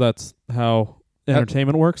wrestler, because that's how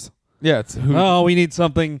entertainment works? Yeah, it's We need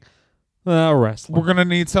something... wrestling. we're going to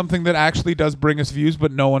need something that actually does bring us views,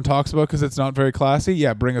 but no one talks about because it's not very classy.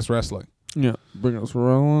 Yeah, bring us wrestling. Yeah, bring us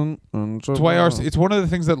rolling. It's why it's one of the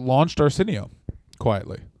things that launched Arsenio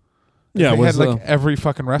quietly. Yeah, they had like every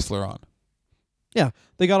fucking wrestler on. Yeah,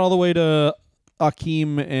 they got all the way to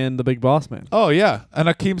Akeem and the Big Boss Man. Oh yeah, and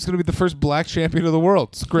Akeem's going to be the first black champion of the world.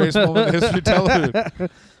 It's the greatest moment in history of television.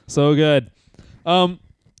 So good.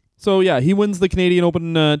 So yeah, he wins the Canadian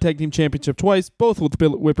Open Tag Team Championship twice, both with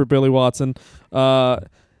Whipper Billy Watson.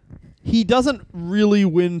 He doesn't really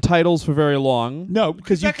win titles for very long. No,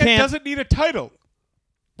 because that guy doesn't need a title.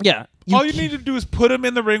 Yeah. All you need to do is put him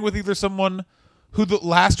in the ring with either someone who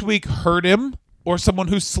last week hurt him or someone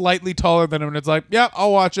who's slightly taller than him, and it's like, yeah,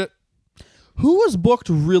 I'll watch it. Who was booked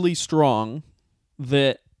really strong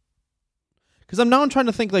that... Because I'm trying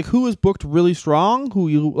to think, like, who was booked really strong who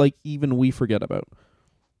you, like, even we forget about.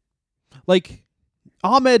 Like,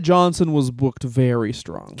 Ahmed Johnson was booked very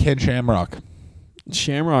strong. Ken Shamrock.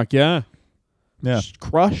 Shamrock, yeah. Yeah.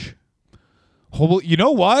 Crush. You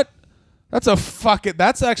know what? That's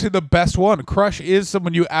actually the best one. Crush is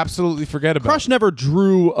someone you absolutely forget about. Crush never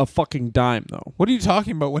drew a fucking dime, though. What are you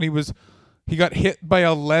talking about? When he got hit by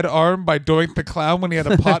a lead arm by Doink the Clown when he had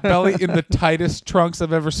a pot belly in the tightest trunks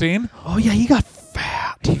I've ever seen. Oh yeah, he got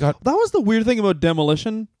fat. That was the weird thing about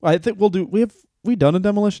Demolition. I think we done a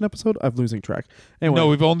Demolition episode? I'm losing track. Anyway. No,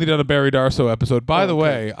 we've only done a Barry Darso episode. By the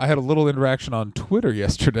way, I had a little interaction on Twitter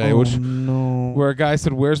yesterday, where a guy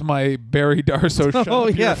said, "Where's my Barry Darso shut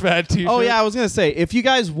up your fat t-shirt?" Oh yeah, I was gonna say, if you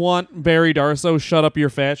guys want Barry Darso shut up your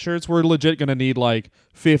fat shirts, we're legit gonna need like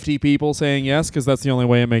 50 people saying yes, because that's the only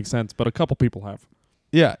way it makes sense. But a couple people have.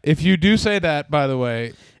 Yeah, if you do say that, by the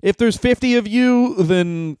way, if there's 50 of you,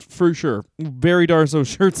 then for sure, Barry Darso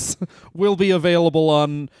shirts will be available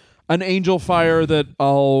on an Angel Fire that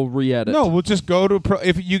I'll re-edit. No, we'll just go to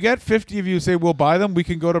if you get 50 of you say we'll buy them, we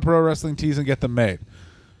can go to Pro Wrestling Tees and get them made.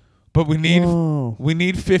 But we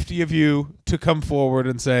need 50 of you to come forward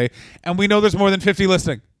and say, and we know there's more than 50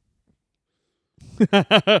 listening.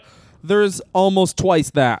 There's almost twice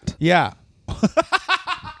that. Yeah.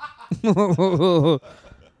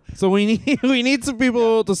 So we need some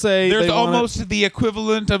people to say there's almost the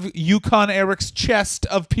equivalent of Yukon Eric's chest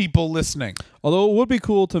of people listening. Although it would be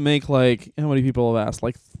cool to make, like, how many people have asked?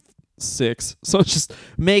 Like 6. So just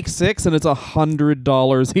make 6 and it's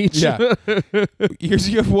 $100 each. Yeah.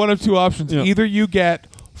 You have one of two options. Yeah. Either you get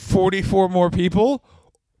 44 more people,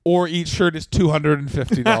 or each shirt is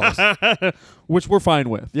 $250. Which we're fine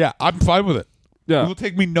with. Yeah, I'm fine with it. Yeah. It will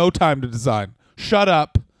take me no time to design. Shut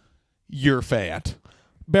up. You're fat.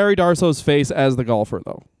 Barry Darso's face as the golfer,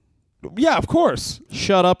 though. Yeah, of course.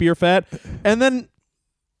 Shut up, you're fat. And then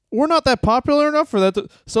we're not that popular enough for that.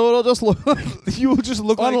 So it'll just look like you will just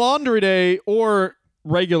look on like Laundry Day or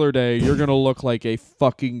regular day. You're gonna look like a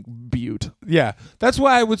fucking beaut. Yeah, that's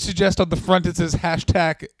why I would suggest on the front it says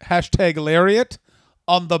hashtag Lariat.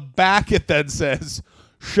 On the back it then says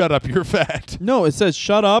 "Shut up, you're fat." No, it says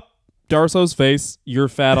 "Shut up, Darso's face, you're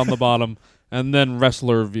fat" on the bottom, and then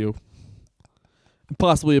wrestler view.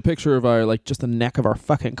 Possibly a picture of our, like, just the neck of our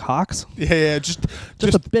fucking cocks. Yeah, just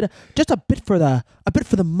a bit for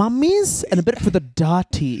the mummies and a bit for the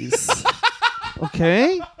dotties.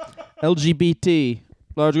 Okay, LGBT.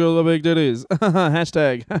 Large girls with big titties.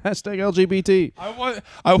 Hashtag LGBT.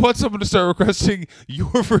 I want someone to start requesting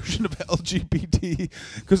your version of LGBT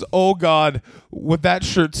because oh god, would that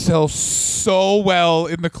shirt sell so well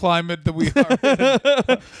in the climate that we are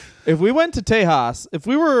in? If we went to Tejas, if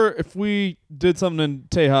we did something in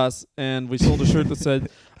Tejas and we sold a shirt that said,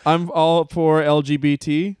 "I'm all for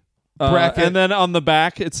LGBT," and then on the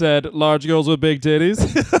back it said, "Large girls with big titties."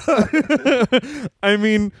 I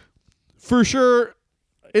mean, for sure,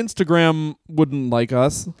 Instagram wouldn't like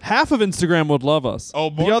us. Half of Instagram would love us.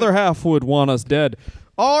 Oh, the other half would want us dead.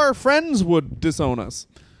 Our friends would disown us.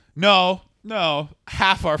 No.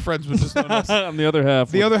 Half our friends would disown us. And the other half.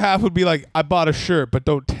 The other half would be like, I bought a shirt, but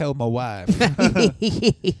don't tell my wife. I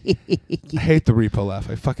hate the repo laugh.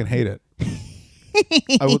 I fucking hate it.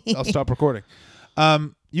 I'll stop recording.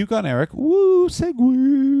 Yukon Eric. Woo,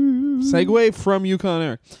 segue from Yukon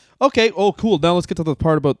Eric. Okay. Oh, cool. Now let's get to the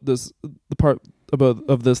part about this. The part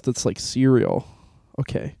of this that's like serial.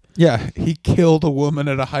 Okay. Yeah, he killed a woman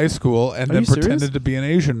at a high school and then pretended to be an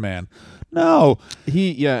Asian man. No.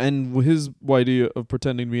 And his idea of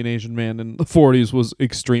pretending to be an Asian man in the 40s was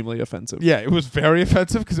extremely offensive. Yeah, it was very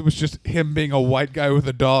offensive because it was just him being a white guy with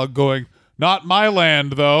a dog going, "Not my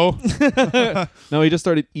land, though." No, he just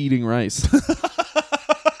started eating rice.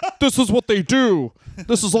 This is what they do.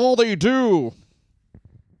 This is all they do.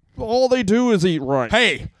 All they do is eat rice.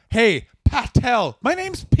 Hey, Patel. My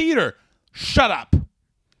name's Peter. Shut up.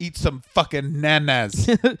 Eat some fucking nanas.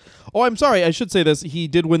 Oh, I'm sorry. I should say this. He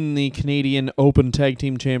did win the Canadian Open Tag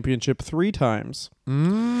Team Championship 3 times.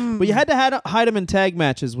 But you had to hide him in tag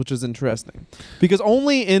matches, which is interesting. Because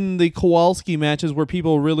only in the Kowalski matches where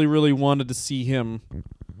people really, really wanted to see him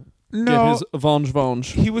get his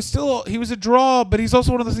venge. He was a draw, but he's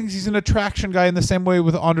also one of those things. He's an attraction guy in the same way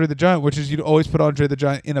with Andre the Giant, which is you'd always put Andre the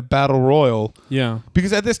Giant in a battle royal. Yeah.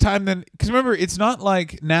 Because at this time because remember, it's not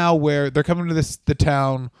like now where they're coming to the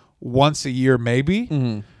town once a year, maybe.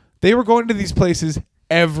 Mm-hmm. They were going to these places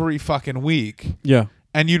every fucking week. Yeah.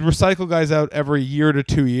 And you'd recycle guys out every year to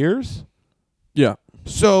 2 years. Yeah.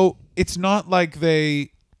 So it's not like there's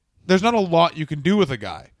not a lot you can do with a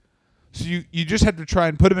guy. So you just have to try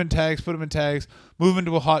and put him in tags, move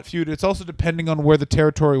into a hot feud. It's also depending on where the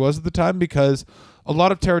territory was at the time, because a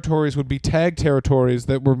lot of territories would be tag territories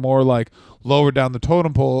that were more like lower down the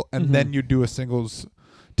totem pole, and then you'd do a singles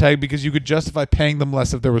tag because you could justify paying them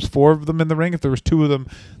less if there was 4 of them in the ring. If there was 2 of them,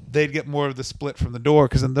 they'd get more of the split from the door,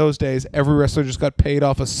 because in those days, every wrestler just got paid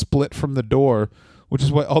off a split from the door, which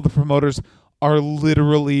is why all the promoters are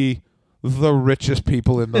literally the richest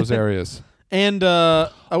people in those areas. And I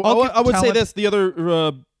would say this: the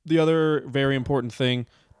other very important thing,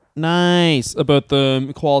 about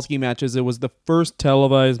the Kowalski matches, it was the first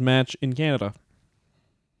televised match in Canada.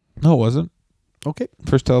 No, it wasn't. Okay,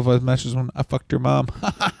 first televised match is when I fucked your mom.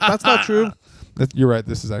 That's not true. You're right.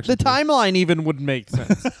 This is actually the timeline even would make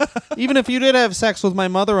sense. Even if you did have sex with my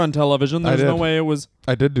mother on television, there's no way it was.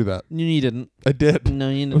 I did do that. You didn't. I did. No,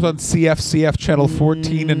 you didn't. It was on CF channel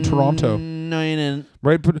 14 in Toronto. No, you didn't.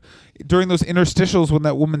 Right, but during those interstitials when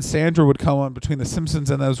that woman Sandra would come on between The Simpsons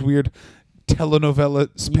and those weird telenovela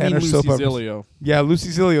Spanish soap operas. Zilio. Yeah, Lucy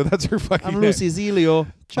Zilio. That's her fucking name. I'm Lucy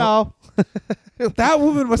Zilio. Ciao. That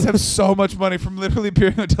woman must have so much money from literally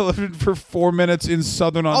appearing on television for 4 minutes in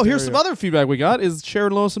Southern Ontario. Oh, here's some other feedback we got. Is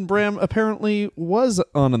Sharon Lois and Bram apparently was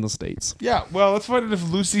on in the States. Yeah, well, let's find out if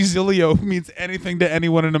Lucy Zilio means anything to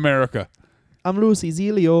anyone in America. I'm Lucy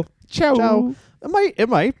Zilio. Ciao. Ciao. It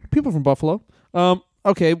might. People from Buffalo.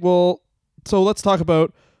 Okay, well, so let's talk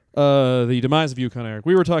about the demise of Yukon Eric.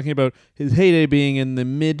 We were talking about his heyday being in the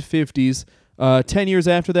mid-50s. 10 years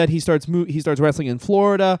after that, he starts wrestling in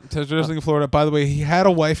Florida. By the way, he had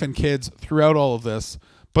a wife and kids throughout all of this.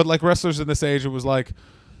 But like wrestlers in this age, it was like,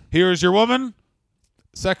 here's your woman,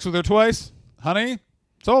 sex with her twice, honey,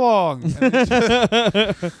 so long.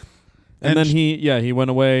 And then he went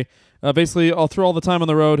away. Basically, through all the time on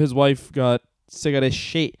the road, his wife got sick of his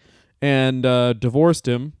shit and divorced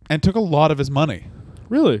him. And took a lot of his money.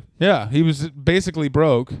 Really? Yeah, he was basically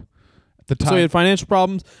broke at the time. So he had financial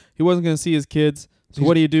problems. He wasn't going to see his kids. So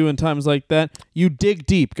what do you do in times like that? You dig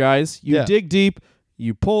deep, guys. You dig deep.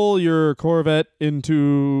 You pull your Cadillac,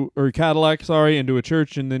 into a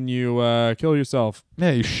church, and then you kill yourself.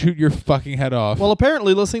 Yeah, you shoot your fucking head off. Well,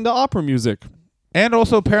 apparently listening to opera music. And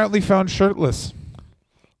also apparently found shirtless.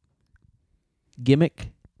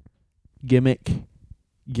 Gimmick.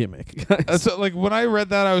 So, like, when I read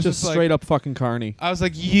that, I was just like, straight up fucking carny. I was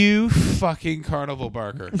like, you fucking carnival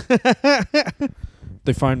barker.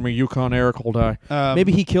 They find me, Yukon Eric will die.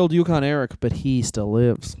 Maybe he killed Yukon Eric, but he still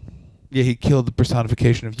lives. Yeah, he killed the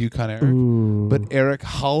personification of Yukon Eric. Ooh. But Eric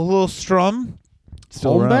Hallström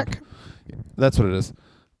Still around. Holmbeck? That's what it is.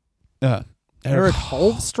 Eric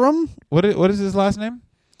Holmstrom? What is his last name?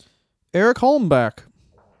 Eric Holmbeck.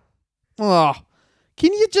 Oh,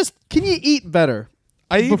 can you eat better?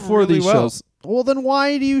 I eat before really these well. shows. Well, then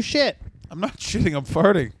why do you shit? I'm not shitting. I'm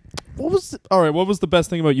farting. What was the best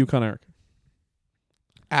thing about Yukon Eric?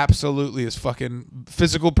 Absolutely his fucking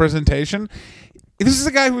physical presentation. This is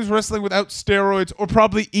a guy who's wrestling without steroids or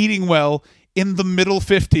probably eating well in the middle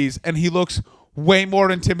 50s, and he looks way more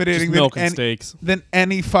intimidating than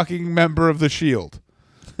any fucking member of the Shield.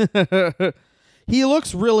 He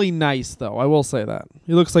looks really nice, though. I will say that.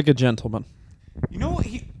 He looks like a gentleman. You know what?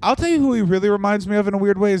 I'll tell you who he really reminds me of in a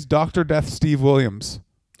weird way is Dr. Death Steve Williams.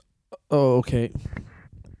 Oh, okay.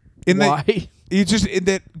 Why? He just in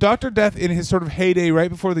that Dr. Death in his sort of heyday right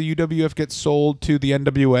before the UWF gets sold to the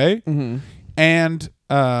NWA and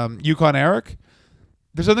Yukon Eric.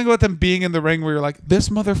 There's something about them being in the ring where you're like, this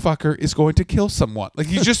motherfucker is going to kill someone. Like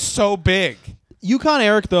he's just so big. Yukon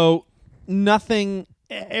Eric though, nothing.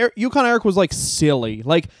 Yukon Eric was like silly.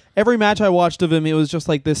 Like every match I watched of him, it was just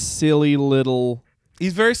like this silly little.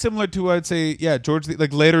 He's very similar to I'd say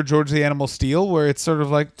later George the Animal Steel, where it's sort of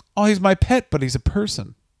like, oh, he's my pet, but he's a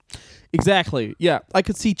person. Exactly. Yeah, I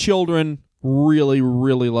could see children really,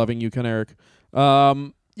 really loving Yukon Eric.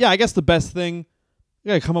 Yeah, I guess the best thing. You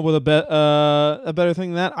gotta come up with a better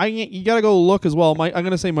thing than that. You gotta go look as well. I'm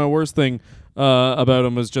gonna say my worst thing about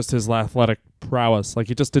him was just his athletic prowess. Like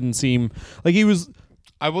it just didn't seem like he was.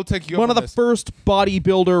 I will take you one of the first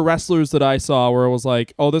bodybuilder wrestlers that I saw where it was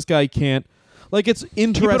like, oh, this guy can't. Like it's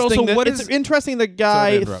interesting. It's interesting that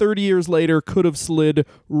guy 30 years later could have slid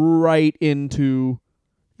right into.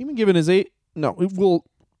 Even given his age, no,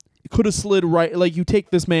 could have slid right. Like you take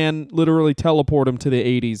this man, literally teleport him to the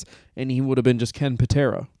 80s, and he would have been just Ken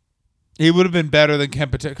Patera. He would have been better than Ken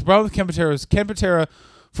Patera. The problem with Ken Patera is Ken Patera,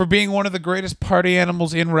 for being one of the greatest party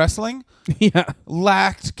animals in wrestling,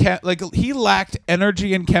 lacked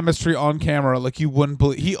energy and chemistry on camera like you wouldn't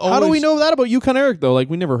believe. How do we know that about Yukon Eric though? Like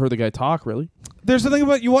we never heard the guy talk really. There's something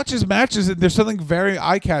about you watch his matches and there's something very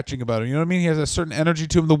eye-catching about him. You know what I mean? He has a certain energy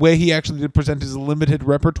to him. The way he actually did present his limited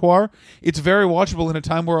repertoire, it's very watchable in a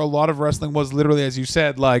time where a lot of wrestling was literally, as you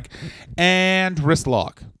said, like, and wrist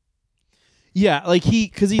lock. Yeah, like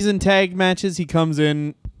because he's in tag matches, he comes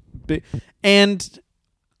in, and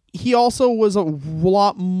he also was a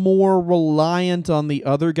lot more reliant on the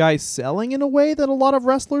other guy selling in a way that a lot of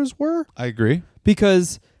wrestlers were. I agree.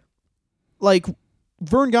 Because, like,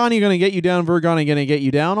 Vern Gagne going to get you down, Vern Gagne going to get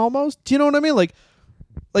you down almost. Do you know what I mean? Like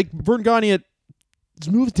Vern Gagne's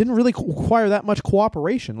moves didn't really require that much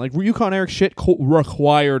cooperation. Like, Yukon Eric shit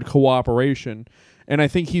required cooperation. And I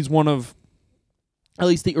think he's one of, at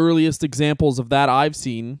least the earliest examples of that I've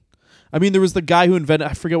seen. I mean, there was the guy who invented,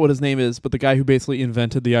 I forget what his name is, but the guy who basically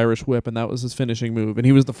invented the Irish whip, and that was his finishing move. And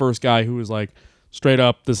he was the first guy who was like, straight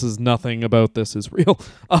up, this is nothing about this is real.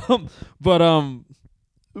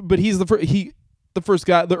 But he's the first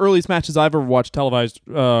guy, the earliest matches I've ever watched televised,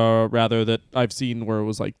 that I've seen where it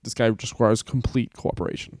was like, this guy just requires complete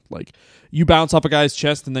cooperation. Like, you bounce off a guy's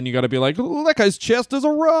chest and then you got to be like, oh, that guy's chest is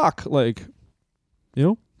a rock. Like, you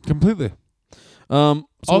know? Completely. So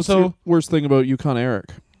also, what's your worst thing about Yukon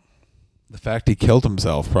Eric? The fact he killed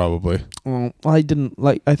himself, probably. Well, I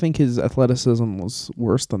think his athleticism was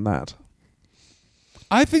worse than that.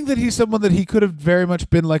 I think that he's someone that he could have very much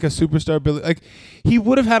been like a superstar. Like, he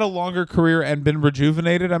would have had a longer career and been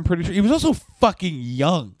rejuvenated, I'm pretty sure. He was also fucking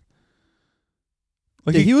young.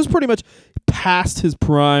 Like he was pretty much past his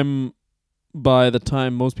prime by the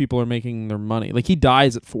time most people are making their money. Like, he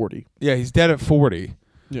dies at 40. Yeah, he's dead at 40.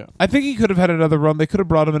 Yeah. I think he could have had another run. They could have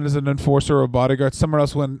brought him in as an enforcer or a bodyguard somewhere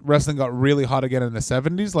else when wrestling got really hot again in the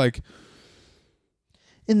 70s. Like,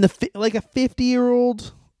 in the like a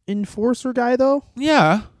 50-year-old enforcer guy, though?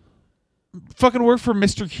 Yeah. Fucking worked for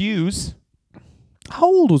Mr. Hughes. How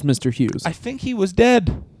old was Mr. Hughes? I think he was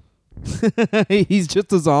dead. He's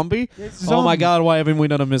just a zombie? Oh my God, why haven't we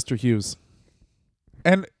done a Mr. Hughes?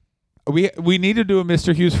 And we need to do a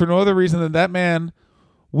Mr. Hughes for no other reason than that man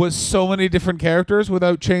was so many different characters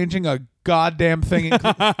without changing a goddamn thing,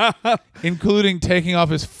 including taking off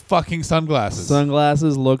his fucking sunglasses.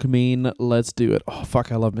 Sunglasses look mean. Let's do it. Oh, fuck,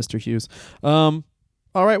 I love Mr. Hughes.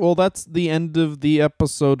 All right, well, that's the end of the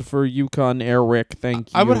episode for Yukon Eric.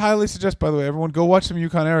 Thank you. I would highly suggest, by the way, everyone go watch some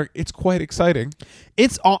Yukon Eric. It's quite exciting.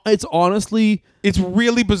 It's honestly... It's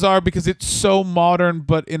really bizarre because it's so modern,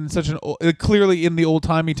 but in such clearly in the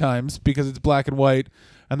old-timey times because it's black and white.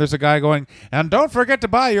 And there's a guy going, and don't forget to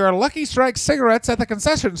buy your Lucky Strike cigarettes at the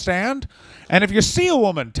concession stand. And if you see a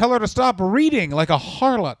woman, tell her to stop reading like a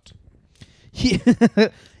harlot.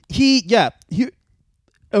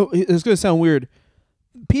 Oh, it's going to sound weird.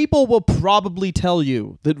 people will probably tell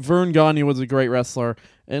you that Vern Gagne was a great wrestler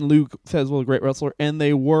and Luke Thez was a great wrestler, and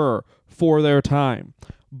they were for their time.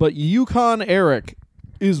 But Yukon Eric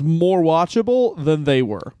is more watchable than they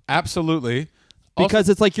were. Absolutely. Because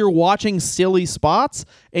it's like you're watching silly spots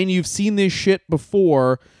and you've seen this shit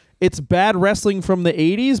before. It's bad wrestling from the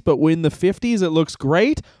 80s, but in the 50s it looks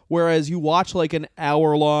great. Whereas you watch like an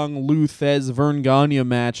hour-long Lou Thez Vern Gagne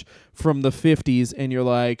match from the 50s and you're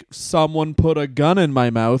like, someone put a gun in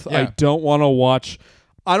my mouth. Yeah. I don't want to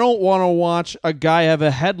watch a guy have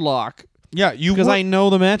a headlock. Yeah, because I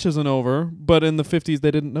know the match isn't over, but in the 50s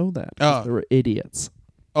they didn't know that. They were idiots.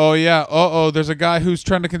 Oh, yeah. There's a guy who's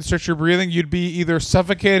trying to constrict your breathing. You'd be either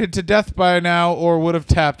suffocated to death by now or would have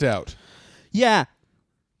tapped out. Yeah.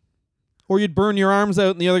 Or you'd burn your arms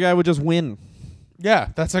out and the other guy would just win.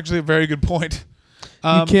 Yeah, that's actually a very good point.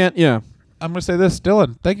 You can't, yeah. I'm going to say this,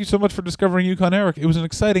 Dylan. Thank you so much for discovering Yukon Eric. It was an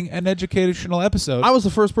exciting and educational episode. I was the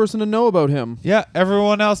first person to know about him. Yeah,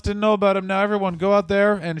 everyone else didn't know about him. Now everyone go out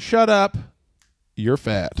there and shut up. You're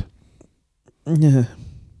fat. Yeah.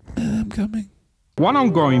 I'm coming. One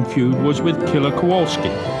ongoing feud was with Killer Kowalski.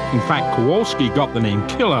 In fact, Kowalski got the name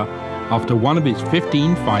Killer after one of his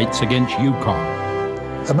 15 fights against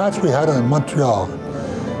Yukon. The match we had in Montreal,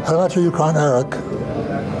 had a match with Yukon Eric,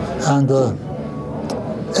 and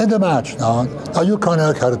in the match now Yukon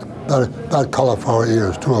Eric had a bad color for our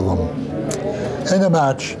ears, two of them. In the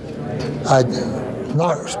match, I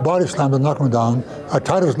body slammed and knocked him down. I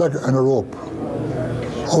tied his leg in a rope.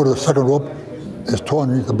 Over the second rope, his toe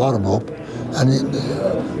underneath the bottom rope. And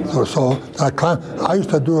so I climbed. I used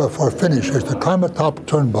to do it for a finish. I used to climb the top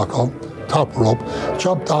turnbuckle, top rope,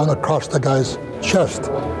 jump down across the guy's chest.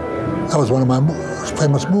 That was one of my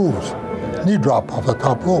famous moves. Knee drop off the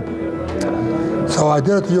top rope. So I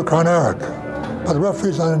did it to Yukon Eric. But the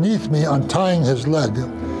referee's underneath me untying his leg.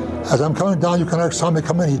 As I'm coming down, Yukon Eric saw me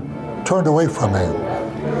come in. He turned away from me.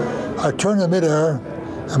 I turned in midair,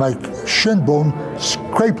 and my shin bone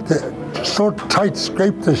scraped it, so tight,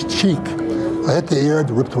 scraped his cheek. I hit the ear,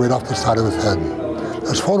 and ripped right off the side of his head.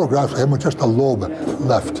 There's photographs of him with just a lobe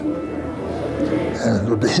left.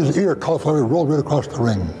 And his ear cauliflower rolled right across the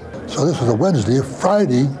ring. So this was a Wednesday.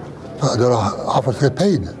 Friday, the office get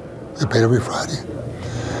paid. They paid every Friday.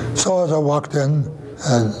 So as I walked in,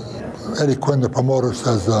 Eddie Quinn, the promoter,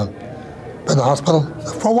 says, been to the hospital?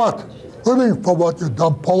 For what? What do you mean, for what, you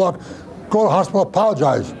dumb Pollock? Go to the hospital,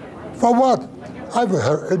 apologize. For what? I've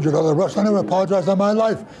injured other wrestlers. I never apologized in my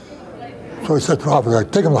life. So he said to the officer,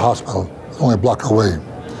 take him to the hospital. It's only a block away.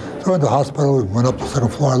 So I went to the hospital, we went up to the second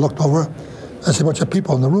floor, I looked over, I see a bunch of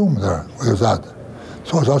people in the room there where he was at.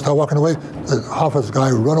 So as I started walking away, the office guy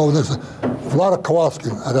run over this, Wladek Kowalski,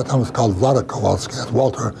 at that time it was called Wladek Kowalski, that's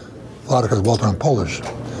Walter, Wladek is Walter in Polish.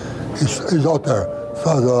 He's out there. So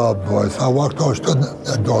I said, oh boy, so I walked over, stood in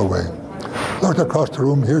that doorway. Looked across the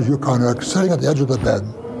room, here's Yukon Eric, sitting at the edge of the bed,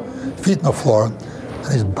 feet on the floor,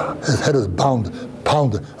 and his head is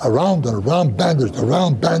pounded around and around, bandaged,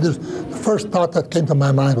 around, bandaged. The first thought that came to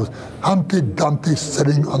my mind was, Humpty Dumpty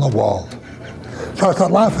sitting on the wall. So I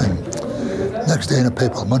started laughing. Next day in the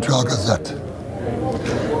paper, Montreal Gazette.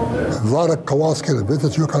 Wladek Kowalski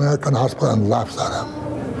visits Yukon Eric in the hospital and laughs at him.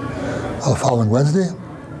 Well, the following Wednesday,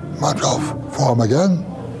 Montreal Forum again.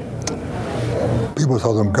 People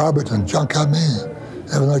throw them garbage and junk at me,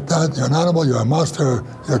 everything like that. You're an animal, you're a monster,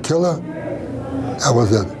 you're a killer. That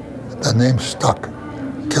was it. The name stuck.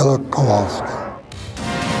 Killer Kowalski.